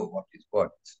don't know what is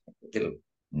what, it's a little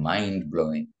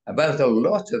mind-blowing about a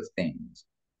lot of things.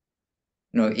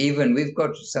 Even we've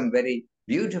got some very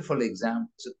beautiful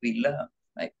examples that we learn,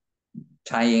 like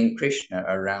tying Krishna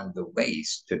around the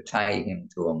waist to tie him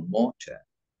to a mortar.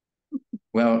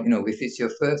 Well, if it's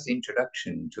your first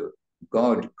introduction to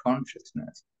God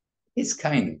consciousness, it's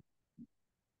kind of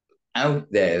out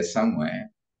there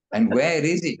somewhere. And where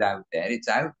is it out there? It's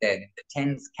out there in the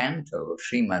 10th canto of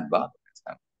Srimad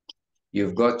Bhagavatam.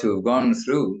 You've got to have gone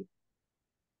through,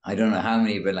 I don't know how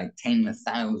many, but like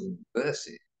 10,000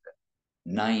 verses,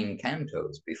 9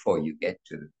 cantos before you get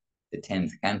to the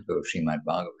 10th canto of Srimad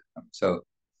Bhagavatam. So,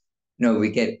 we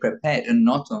get prepared. And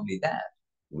not only that,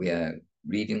 we are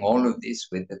reading all of this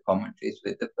with the commentaries,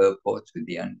 with the purports, with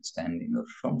the understanding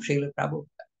from Srila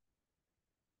Prabhupada.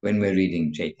 When we're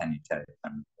reading Chaitanya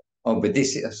Charitamrita. When we're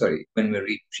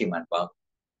reading Srimad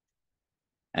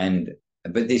Bhagavatam.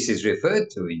 But this is referred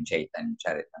to in Chaitanya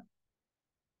Charitamrita.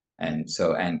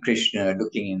 And Krishna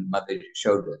looking in Mother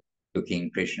Yashoda, looking in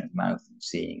Krishna's mouth and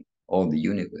seeing all the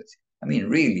universe. I mean,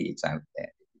 really, it's out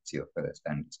there. It's your first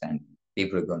understanding.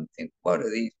 People are going to think, what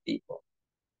are these people?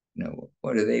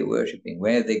 What are they worshipping?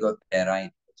 Where they got their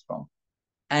ideas from?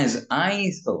 As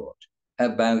I thought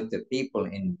about the people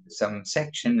in some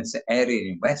sections,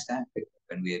 area in West Africa,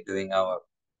 when we are doing our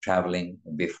traveling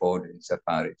before doing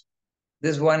safaris.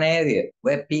 There's one area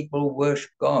where people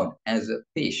worship God as a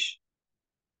fish.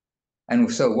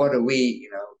 And so what are we,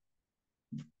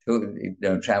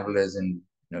 travelers and,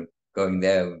 going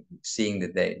there, seeing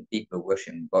that people are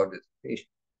worshiping God as a fish?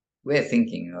 We're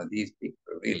thinking, these people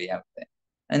are really out there.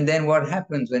 And then what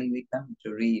happens when we come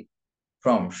to read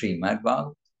from Srimad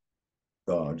Bhagavatam?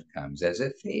 God comes as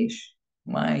a fish.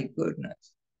 My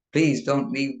goodness. Please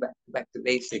don't leave back to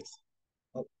basics.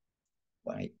 Oh,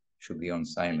 why should be on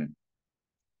silent?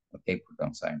 Okay, put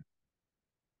on silent.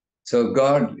 So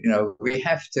God,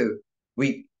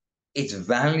 it's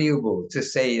valuable to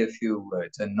say a few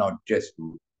words and not just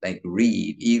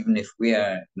read, even if we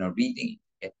are reading,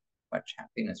 get much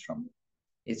happiness from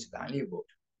it. It's valuable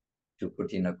to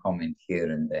put in a comment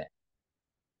here and there.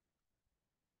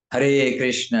 Hare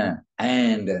Krishna,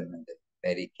 and a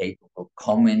very capable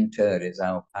commenter is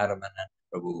our Paramananda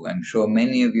Prabhu. I'm sure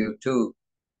many of you too,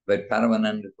 but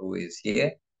Paramananda Prabhu is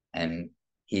here and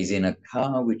he's in a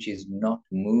car which is not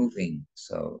moving.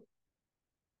 So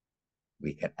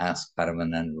we can ask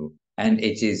Paramananda Prabhu. And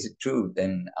it is true,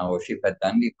 then our Shripad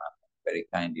Dandi Maharaj very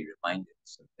kindly reminded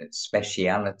us of the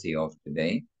speciality of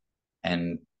today.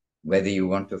 And whether you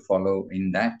want to follow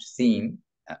in that theme,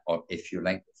 or if you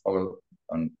like to follow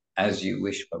on as you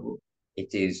wish, Prabhu,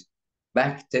 it is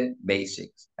back to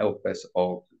basics. Help us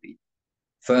all to be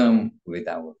firm with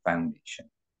our foundation.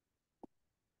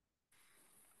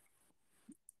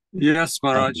 Yes,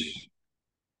 Maharaj.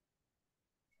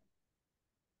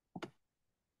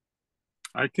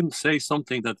 I can say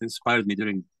something that inspired me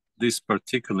during this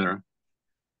particular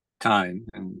time,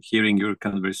 and hearing your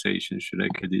conversation,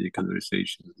 Shrekha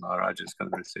conversation, Maharaj's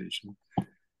conversation.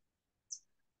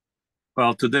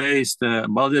 Well, today is the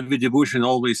Baldev Vidyabhushan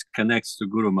always connects to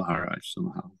Guru Maharaj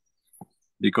somehow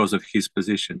because of his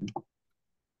position.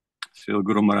 So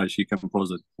Guru Maharaj, he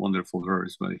composed a wonderful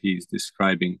verse where he is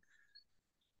describing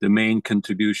the main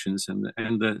contributions and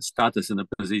the status and the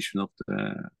position of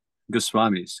the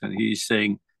Goswamis. And he is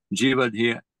saying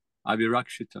Jivadhi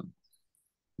Avirakshitam.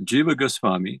 Jiva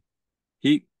Goswami,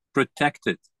 he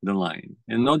protected the line,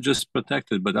 and not just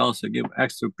protected, but also give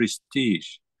extra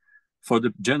prestige for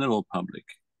the general public.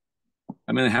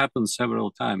 I mean, it happened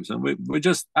several times. And we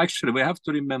just, actually, we have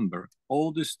to remember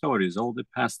all the stories, all the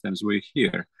pastimes we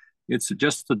hear. It's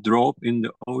just a drop in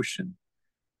the ocean.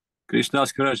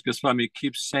 Krishnadas Kaviraj Goswami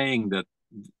keeps saying that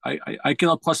I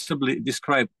cannot possibly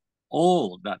describe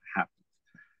all that happened.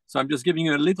 So I'm just giving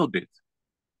you a little bit,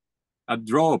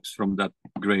 drops from that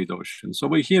great ocean. So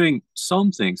we're hearing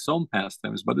something, some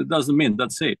pastimes, but it doesn't mean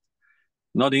that's it.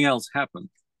 Nothing else happened.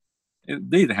 It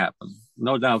did happen,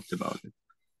 no doubt about it.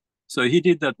 So he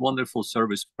did that wonderful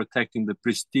service protecting the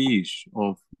prestige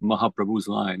of Mahaprabhu's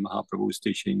line, Mahaprabhu's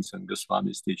teachings and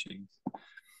Goswami's teachings.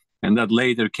 And that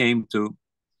later came to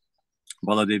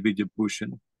Baladev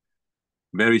Vidyabhushan.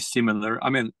 Very similar. I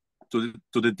mean, to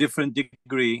the different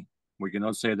degree, we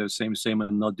cannot say they're same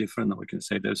and not different. We can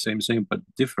say they're same, but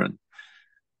different.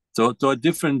 So to a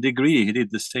different degree, he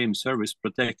did the same service,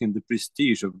 protecting the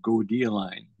prestige of Gaudiya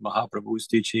line, Mahaprabhu's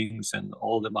teachings and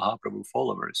all the Mahaprabhu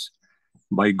followers,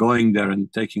 by going there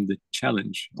and taking the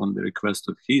challenge on the request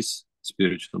of his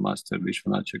spiritual master,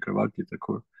 Vishwanath Chakravarti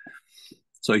Thakur.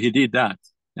 So he did that,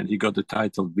 and he got the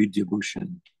title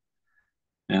Vidyabhushan.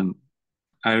 And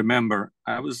I remember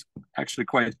I was actually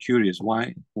quite curious,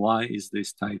 why is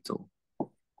this title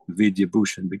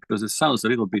Vidyabhushan? Because it sounds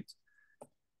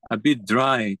a bit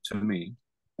dry to me,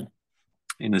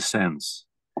 in a sense.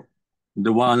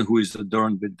 The one who is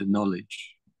adorned with the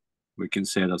knowledge. We can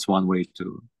say that's one way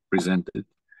to present it.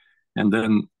 And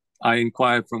then I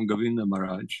inquired from Govinda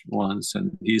Maharaj once,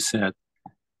 and he said,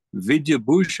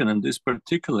 Vidyabhushan in this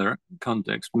particular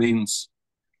context means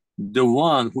the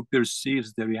one who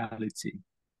perceives the reality,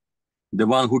 the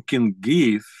one who can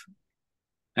give,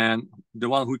 and the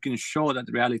one who can show that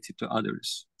reality to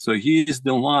others. So he is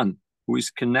the one who is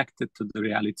connected to the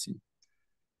reality,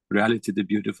 the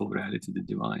beautiful reality, the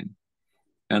divine.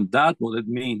 And that's what it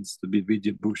means to be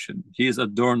Vidyabhushan. He is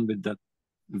adorned with that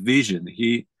vision.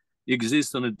 He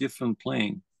exists on a different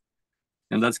plane.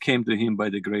 And that came to him by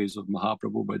the grace of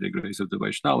Mahaprabhu, by the grace of the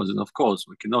Vaishnavas. And of course,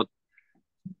 we cannot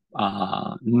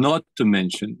not to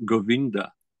mention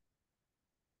Govinda,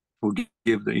 who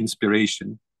gave the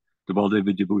inspiration to Baladev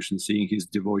Vidyabhushan, seeing his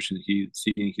devotion,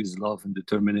 seeing his love and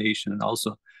determination, and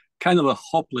also kind of a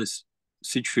hopeless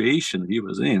situation he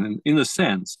was in a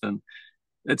sense. And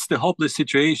it's the hopeless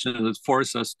situation that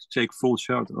forced us to take full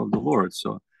shelter of the Lord.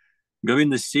 So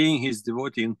Govinda, seeing his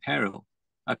devotee in peril,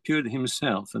 appeared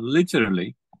himself and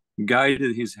literally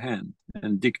guided his hand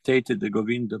and dictated the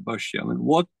Govinda Bhashya. I mean,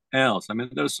 what else? I mean,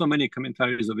 there are so many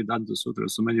commentaries of Vedanta Sutra,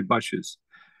 so many Bhashyas.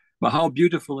 But how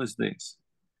beautiful is this?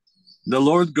 The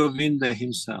Lord Govinda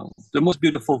himself, the most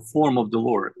beautiful form of the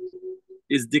Lord,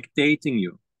 is dictating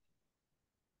you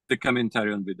the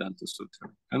commentary on Vedanta Sutra.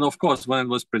 And of course, when it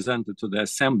was presented to the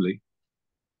assembly,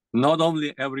 not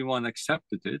only everyone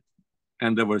accepted it,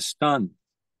 and they were stunned,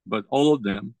 but all of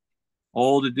them,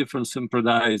 all the different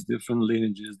sampradayas, different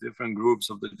lineages, different groups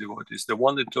of the devotees, they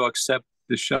wanted to accept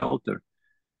the shelter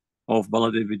of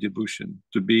Baladev Vidyabhushan,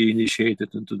 to be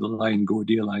initiated into the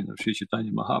Gaudiya line of Sri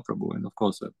Chaitanya Mahaprabhu. And of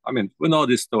course, I mean, we know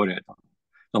this story. I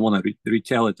don't want to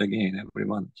retell it again.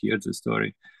 Everyone hears the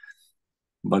story.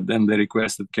 But then they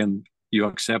requested, can you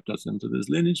accept us into this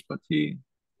lineage? But he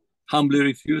humbly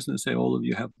refused and said, all of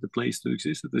you have the place to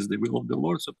exist. It is the will of the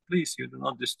Lord. So please, you do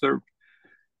not disturb.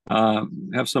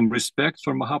 Have some respect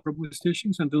for Mahaprabhu's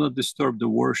teachings and do not disturb the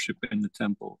worship in the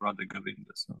temple, Radha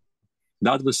Govinda. So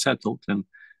that was settled. And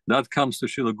that comes to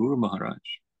Srila Guru Maharaj,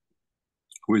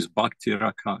 who is Bhakti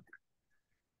Rakak.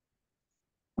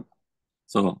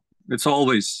 So it's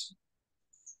always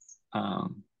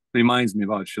reminds me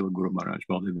about Srila Guru Maharaj,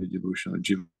 Baladev Vidyabhushan, or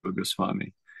Jiva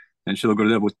Goswami. And Srila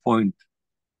Gurudev would point,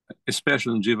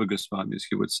 especially in Jiva Goswamis,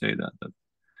 he would say that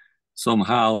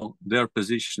somehow their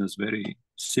position is very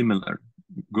similar,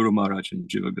 Guru Maharaj and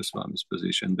Jiva Goswami's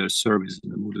position, their service in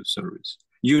the mood of service.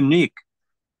 Unique,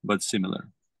 but similar.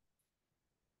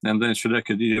 And then Sri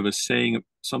Kadiri was saying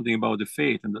something about the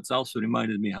faith, and that's also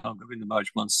reminded me how Govinda Maharaj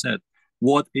once said,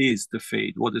 what is the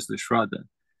faith? What is the Shraddha?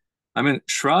 I mean,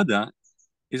 Shraddha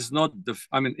is not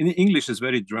in English it's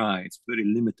very dry, it's very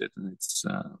limited in its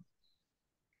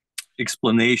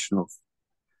explanation of,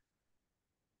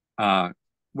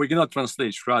 we cannot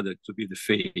translate Shraddha to be the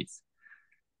faith.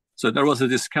 So there was a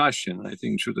discussion, I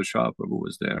think Shuddha Shah Prabhu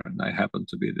was there, and I happened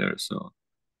to be there. So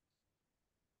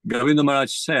Govinda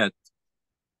Maharaj said,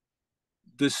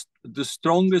 the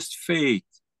strongest faith,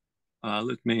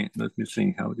 let me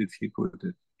think, how did he put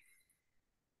it?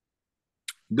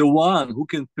 The one who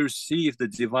can perceive the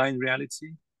divine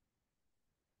reality,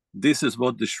 This is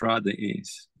what the Shraddha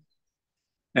is.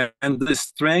 And the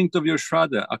strength of your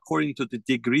Shraddha, according to the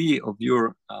degree of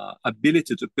your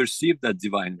ability to perceive that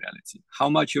divine reality, how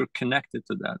much you're connected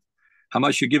to that, how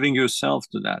much you're giving yourself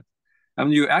to that. I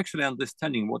mean, you're actually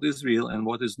understanding what is real and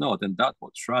what is not, and that's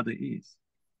what Shraddha is.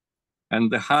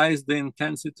 And the highest the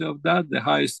intensity of that, the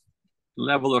highest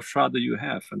level of Shraddha you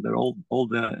have, and they're all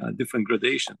the different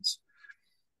gradations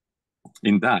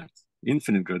in that,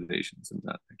 infinite gradations in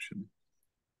that, actually.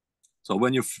 So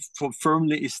when you're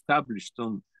firmly established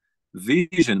on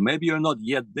vision, maybe you're not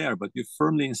yet there, but you're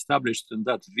firmly established in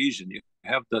that vision, you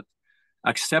have that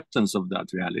acceptance of that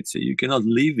reality, you cannot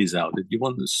live without it, you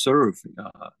want to serve,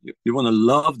 you want to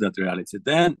love that reality,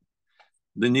 then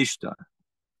the Nishta,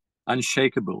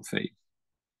 unshakable faith,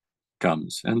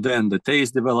 comes. And then the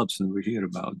taste develops, and we hear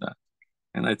about that.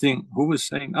 And I think, who was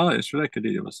saying, Sri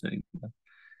Kadiri was saying that,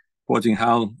 quoting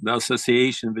how the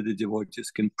association with the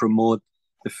devotees can promote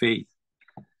the faith.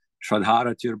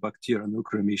 Shradharatir bhaktir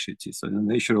anukramishiti. So in a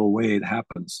natural way it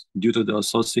happens due to the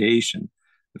association,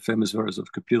 the famous verse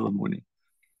of Kapila Muni.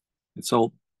 It's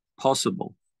all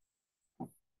possible.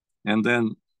 And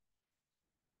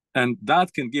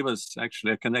that can give us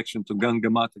actually a connection to Ganga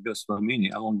Mata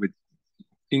Goswamini, along with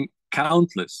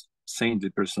countless saintly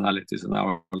personalities in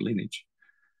our lineage.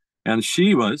 And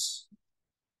she was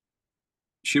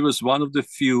one of the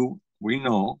few we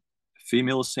know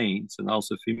female saints and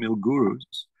also female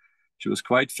gurus. She was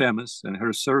quite famous in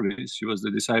her service. She was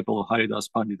the disciple of Haridas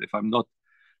Pandit. If I'm not,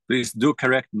 please do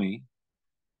correct me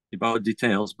about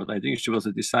details, but I think she was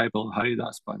a disciple of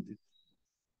Haridas Pandit,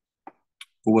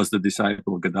 who was the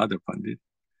disciple of Gadadhar Pandit.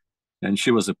 And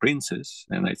she was a princess,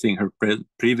 and I think her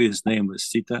previous name was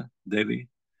Sita Devi.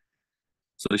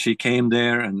 So she came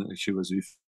there, and she was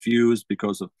refused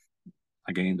because of,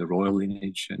 again, the royal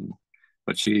lineage.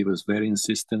 But she was very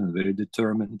insistent and very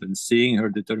determined. And seeing her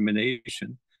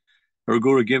determination, her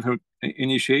guru gave her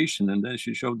initiation, and then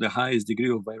she showed the highest degree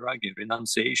of vairagya,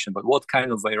 renunciation. But what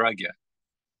kind of vairagya?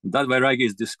 That vairagya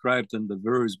is described in the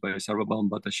verse by Sarvabhauma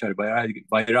Bhattacharya,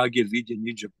 vairagya vidya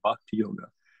nija bhakti yoga,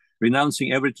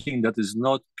 renouncing everything that is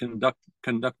not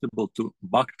conductible to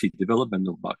bhakti, development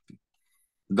of bhakti.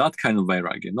 That kind of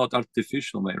vairagya, not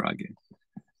artificial vairagya.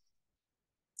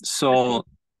 So,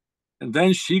 and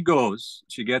then she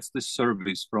gets this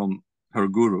service from her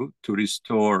guru to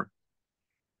restore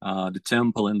the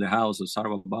temple and the house of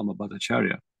Sarvabhauma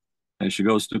Bhattacharya. And she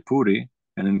goes to Puri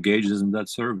and engages in that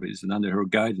service. And under her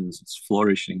guidance, it's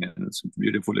flourishing and it's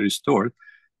beautifully restored.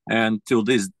 And till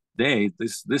this day,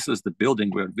 this is the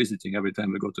building we're visiting every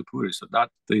time we go to Puri. So that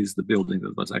is the building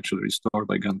that was actually restored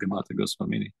by Ganga Mata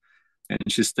Goswamini.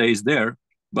 And she stays there.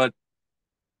 But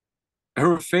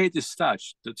her faith is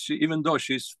such that she, even though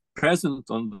she's present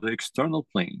on the external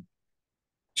plane,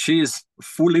 she is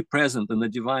fully present in the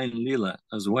divine Leela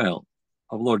as well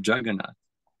of Lord Jagannath.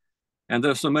 And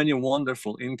there are so many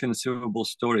wonderful, inconceivable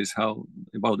stories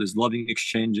about these loving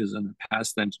exchanges and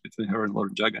pastimes between her and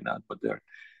Lord Jagannath, but they're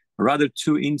rather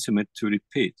too intimate to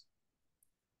repeat.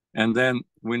 And then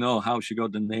we know how she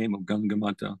got the name of Ganga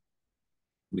Mata,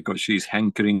 because she's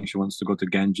hankering, she wants to go to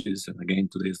Ganges, and again,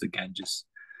 today is the Ganges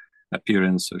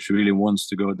appearance, so she really wants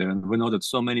to go there. And we know that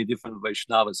so many different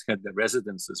Vaishnavas had their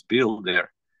residences built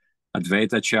there.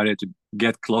 Advaita Acharya, to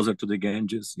get closer to the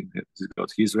Ganges, he got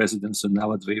his residence in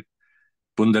Navadvip.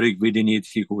 Pundarik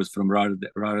Vidiniti, who was from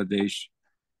Raradesh,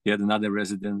 he had another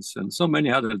residence, and so many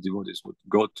other devotees would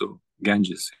go to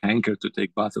Ganges, hanker to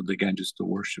take bath of the Ganges, to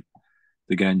worship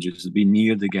the Ganges, be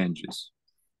near the Ganges.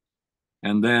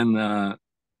 And then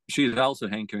she's also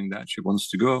hankering that. She wants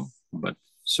to go, but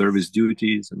service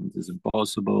duties, and it is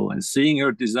impossible. And seeing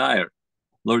her desire,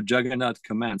 Lord Jagannath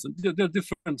commands. And there are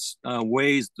different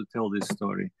ways to tell this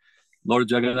story.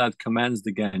 Lord Jagannath commands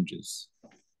the Ganges,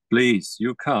 please,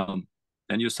 you come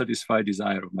and you satisfy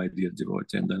desire of my dear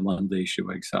devotee. And then one day she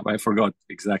wakes up. I forgot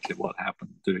exactly what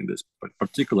happened during this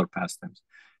particular pastimes.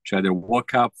 She either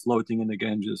woke up floating in the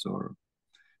Ganges, or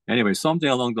anyway, something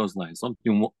along those lines.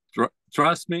 Something,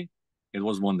 trust me, it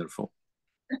was wonderful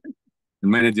in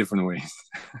many different ways.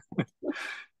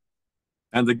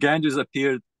 And the Ganges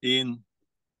appeared in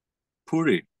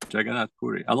Puri, Jagannath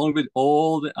Puri, along with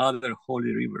all the other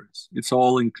holy rivers. It's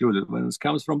all included. When it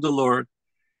comes from the Lord,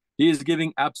 he is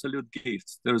giving absolute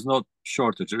gifts. There's no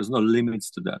shortage. There's no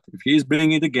limits to that. If he is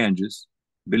bringing the Ganges,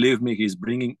 believe me, he's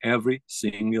bringing every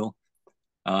single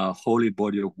holy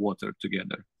body of water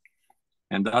together.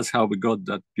 And that's how we got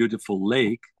that beautiful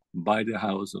lake by the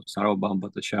house of Sarvabhauma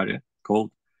Bhattacharya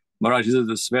called, Maharaj, is it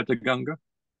the Sveta Ganga?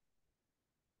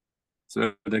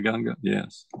 Sveta Ganga,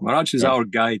 yes. Maharaj is our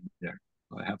guide there.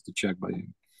 I have to check by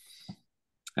him.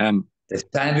 And The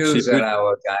sadhus are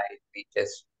our guide. We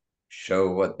just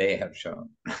show what they have shown.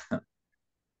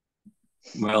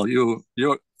 Well,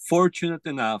 you're fortunate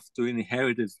enough to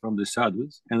inherit it from the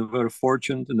sadhus, and we're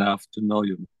fortunate enough to know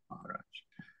you, Maharaj.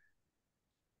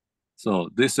 So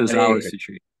this is our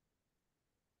situation.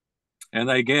 And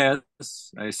I guess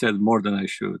I said more than I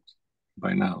should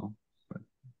by now, but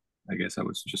I guess I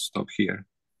would just stop here.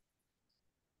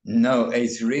 No,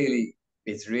 it's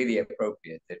really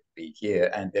appropriate that we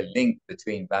hear, and the link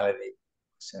between Baladev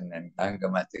and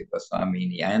Gangamati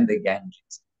Goswamini and the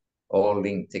Ganges all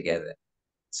linked together.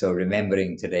 So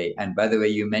remembering today, and by the way,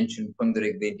 you mentioned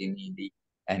Pundarik Vidyanidhi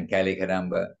and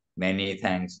Kalikaramba. Many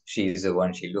thanks. She's the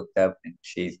one she looked up, and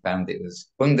she found it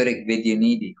was Pundarik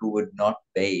Vidyanidhi who would not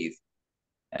bathe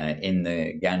in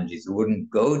the Ganges, who wouldn't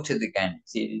go to the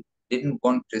Ganges. He didn't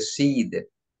want to see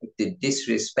the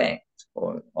disrespect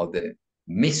or the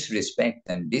misrespect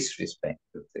and disrespect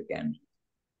of the Ganges.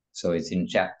 So it's in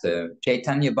chapter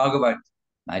Chaitanya Bhagavat,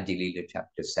 Madhya Lila,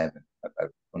 chapter 7,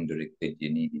 about Pundarik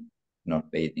Vidyanidhi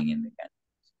not bathing in the Ganges.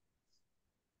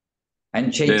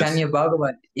 And Chaitanya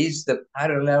Bhagavat is the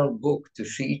parallel book to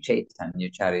Sri Chaitanya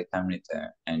Charitamrita.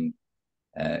 And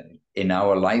in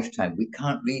our lifetime, we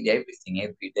can't read everything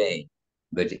every day,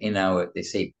 but in our, they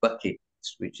say, bucket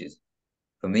list, which is,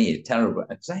 for me, a terrible,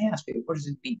 because I asked people, what does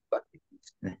it mean, bucket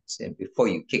list? And I said, before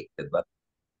you kick the bucket.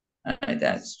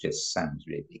 That just sounds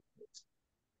ridiculous.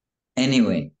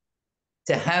 Anyway,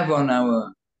 to have on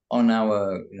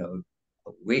our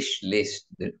wish list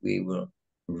that we will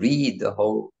read the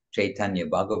whole Chaitanya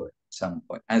Bhagavat at some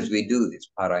point, as we do this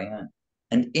Parayan.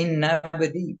 And in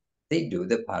Navadip, they do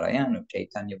the Parayan of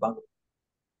Chaitanya Bhagavat.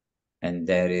 And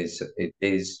it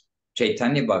is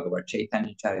Chaitanya Bhagavat,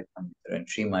 Chaitanya Charitamrita, and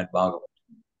Srimad Bhagavat.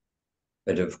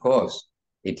 But of course,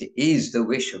 it is the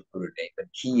wish of Gurudev, and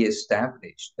he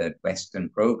established that Western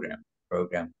program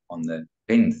on the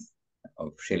plinth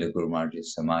of Srila Guru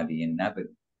Maharaj's Samadhi in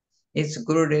Navadip. It's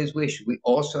Gurudev's wish. We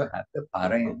also have the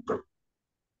Parayan.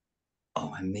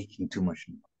 Oh, I'm making too much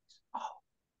noise. Oh,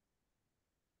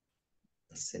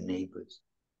 that's the neighbors.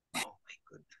 Oh, my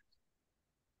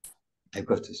goodness. I've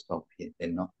got to stop here. They're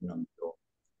knocking on the door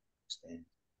upstairs.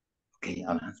 Okay,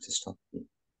 I'll have to stop here.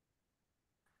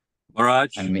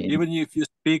 Maharaj, even if you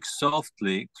speak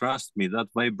softly, trust me, that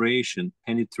vibration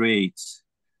penetrates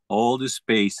all the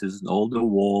spaces, all the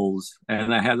walls.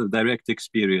 And I had a direct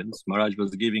experience. Maharaj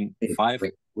was giving 5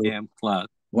 a.m. class.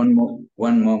 One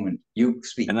moment. You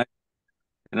speak.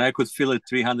 And I could feel it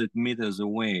 300 meters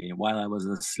away while I was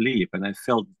asleep. And I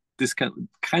felt this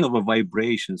kind of a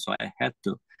vibration. So I had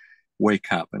to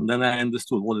wake up. And then I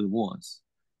understood what it was.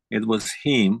 It was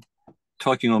him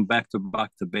talking on back to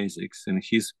basics in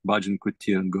his Bhajan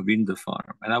Kutir and Govinda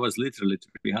farm. And I was literally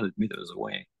 300 meters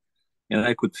away. And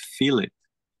I could feel it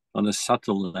on a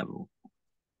subtle level.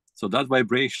 So that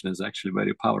vibration is actually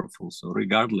very powerful. So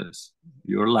regardless,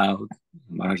 you're loud,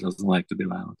 Maharaj doesn't like to be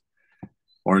loud,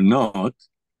 or not,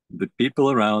 the people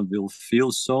around will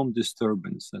feel some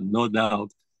disturbance, and no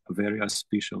doubt a very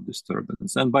auspicious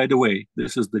disturbance. And by the way,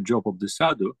 this is the job of the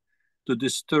sadhu, to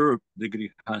disturb the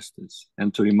grihastas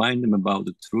and to remind them about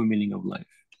the true meaning of life.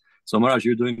 So Maharaj,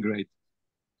 you're doing great.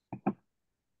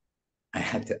 I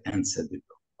had to answer the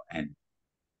door, and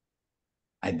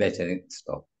I better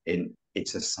stop.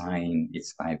 It's a sign,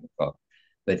 it's 5 o'clock.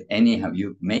 But anyhow,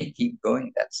 you may keep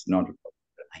going. That's not a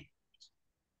problem.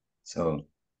 So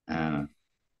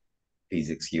please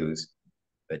excuse,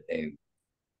 but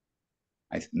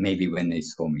maybe when they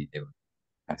saw me, they were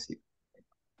passive.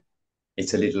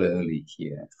 It's a little early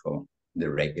here for the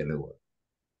regular work.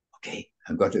 Okay,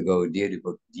 I've got to go. Dear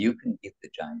devotee, you can give the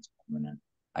Jai's and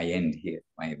I end here.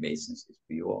 My obeisances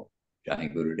for you all. Jai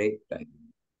Gurudev, Jai Gurudev.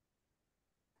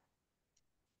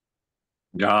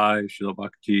 Jai Shri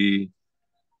Bhakti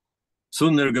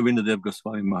Sundar Govinda Dev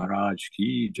Goswami Maharaj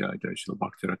ki Jai. Jai Shri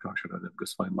Bhakti Rakshara Dev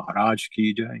Goswami Maharaj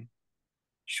ki Jai.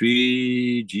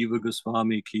 Shri Jiva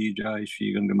Goswami ki Jai.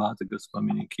 Shri Gangamata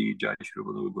Goswami ki Jai. Shri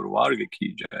Guru Varga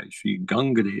ki Jai. Shri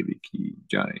Ganga Devi ki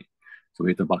Jai.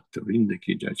 Sveta Bhakti Vrinda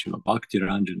ki Jai. Shri Bhakti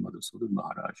Ranjan Madhusudan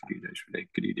Maharaj ki Jai. Shri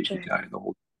Ekri ki Jai. The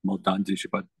whole Maltanti Shri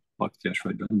Bhakti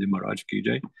Ashwadandi Maharaj ki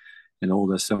Jai. And all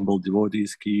the assembled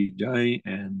devotees ki Jai.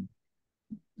 And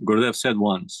Gurudev said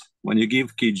once, when you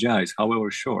give ki jais,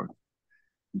 however short,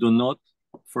 do not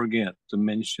forget to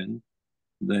mention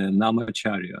the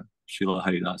Namacharya, Srila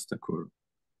Haridas Thakur,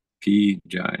 ki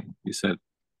jai. He said,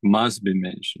 must be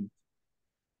mentioned,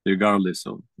 regardless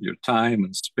of your time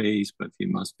and space, but he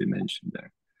must be mentioned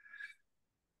there.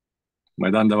 My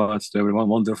dandavats to everyone,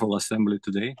 wonderful assembly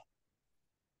today.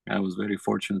 I was very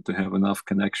fortunate to have enough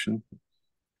connection.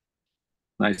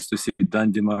 Nice to see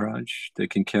Dandi Maharaj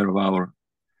taking care of our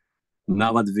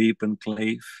Navadvip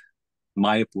enclave.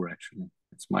 Mayapur, actually.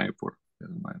 It's Mayapur. Yeah,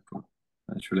 Mayapur.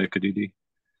 Actually, Kadidi.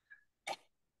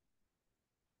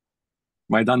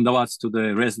 My dandavats to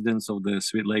the residents of the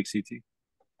Sweet Lake City.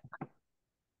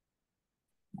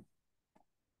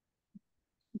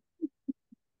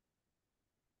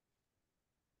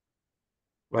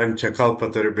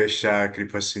 Vanchakalpataru Besha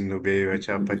Kripasindu Beva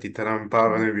Chapatitanam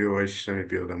Pavanabhyo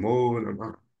Vaishnavibhyo Namo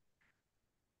Namah.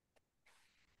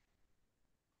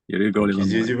 Here you go, Thank you,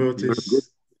 dear Lilamai.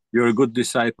 devotees. You're a good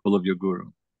disciple of your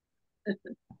guru.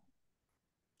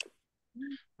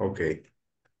 Okay.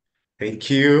 Thank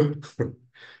you.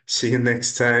 See you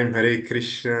next time. Hare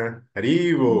Krishna.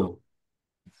 Hare Bo.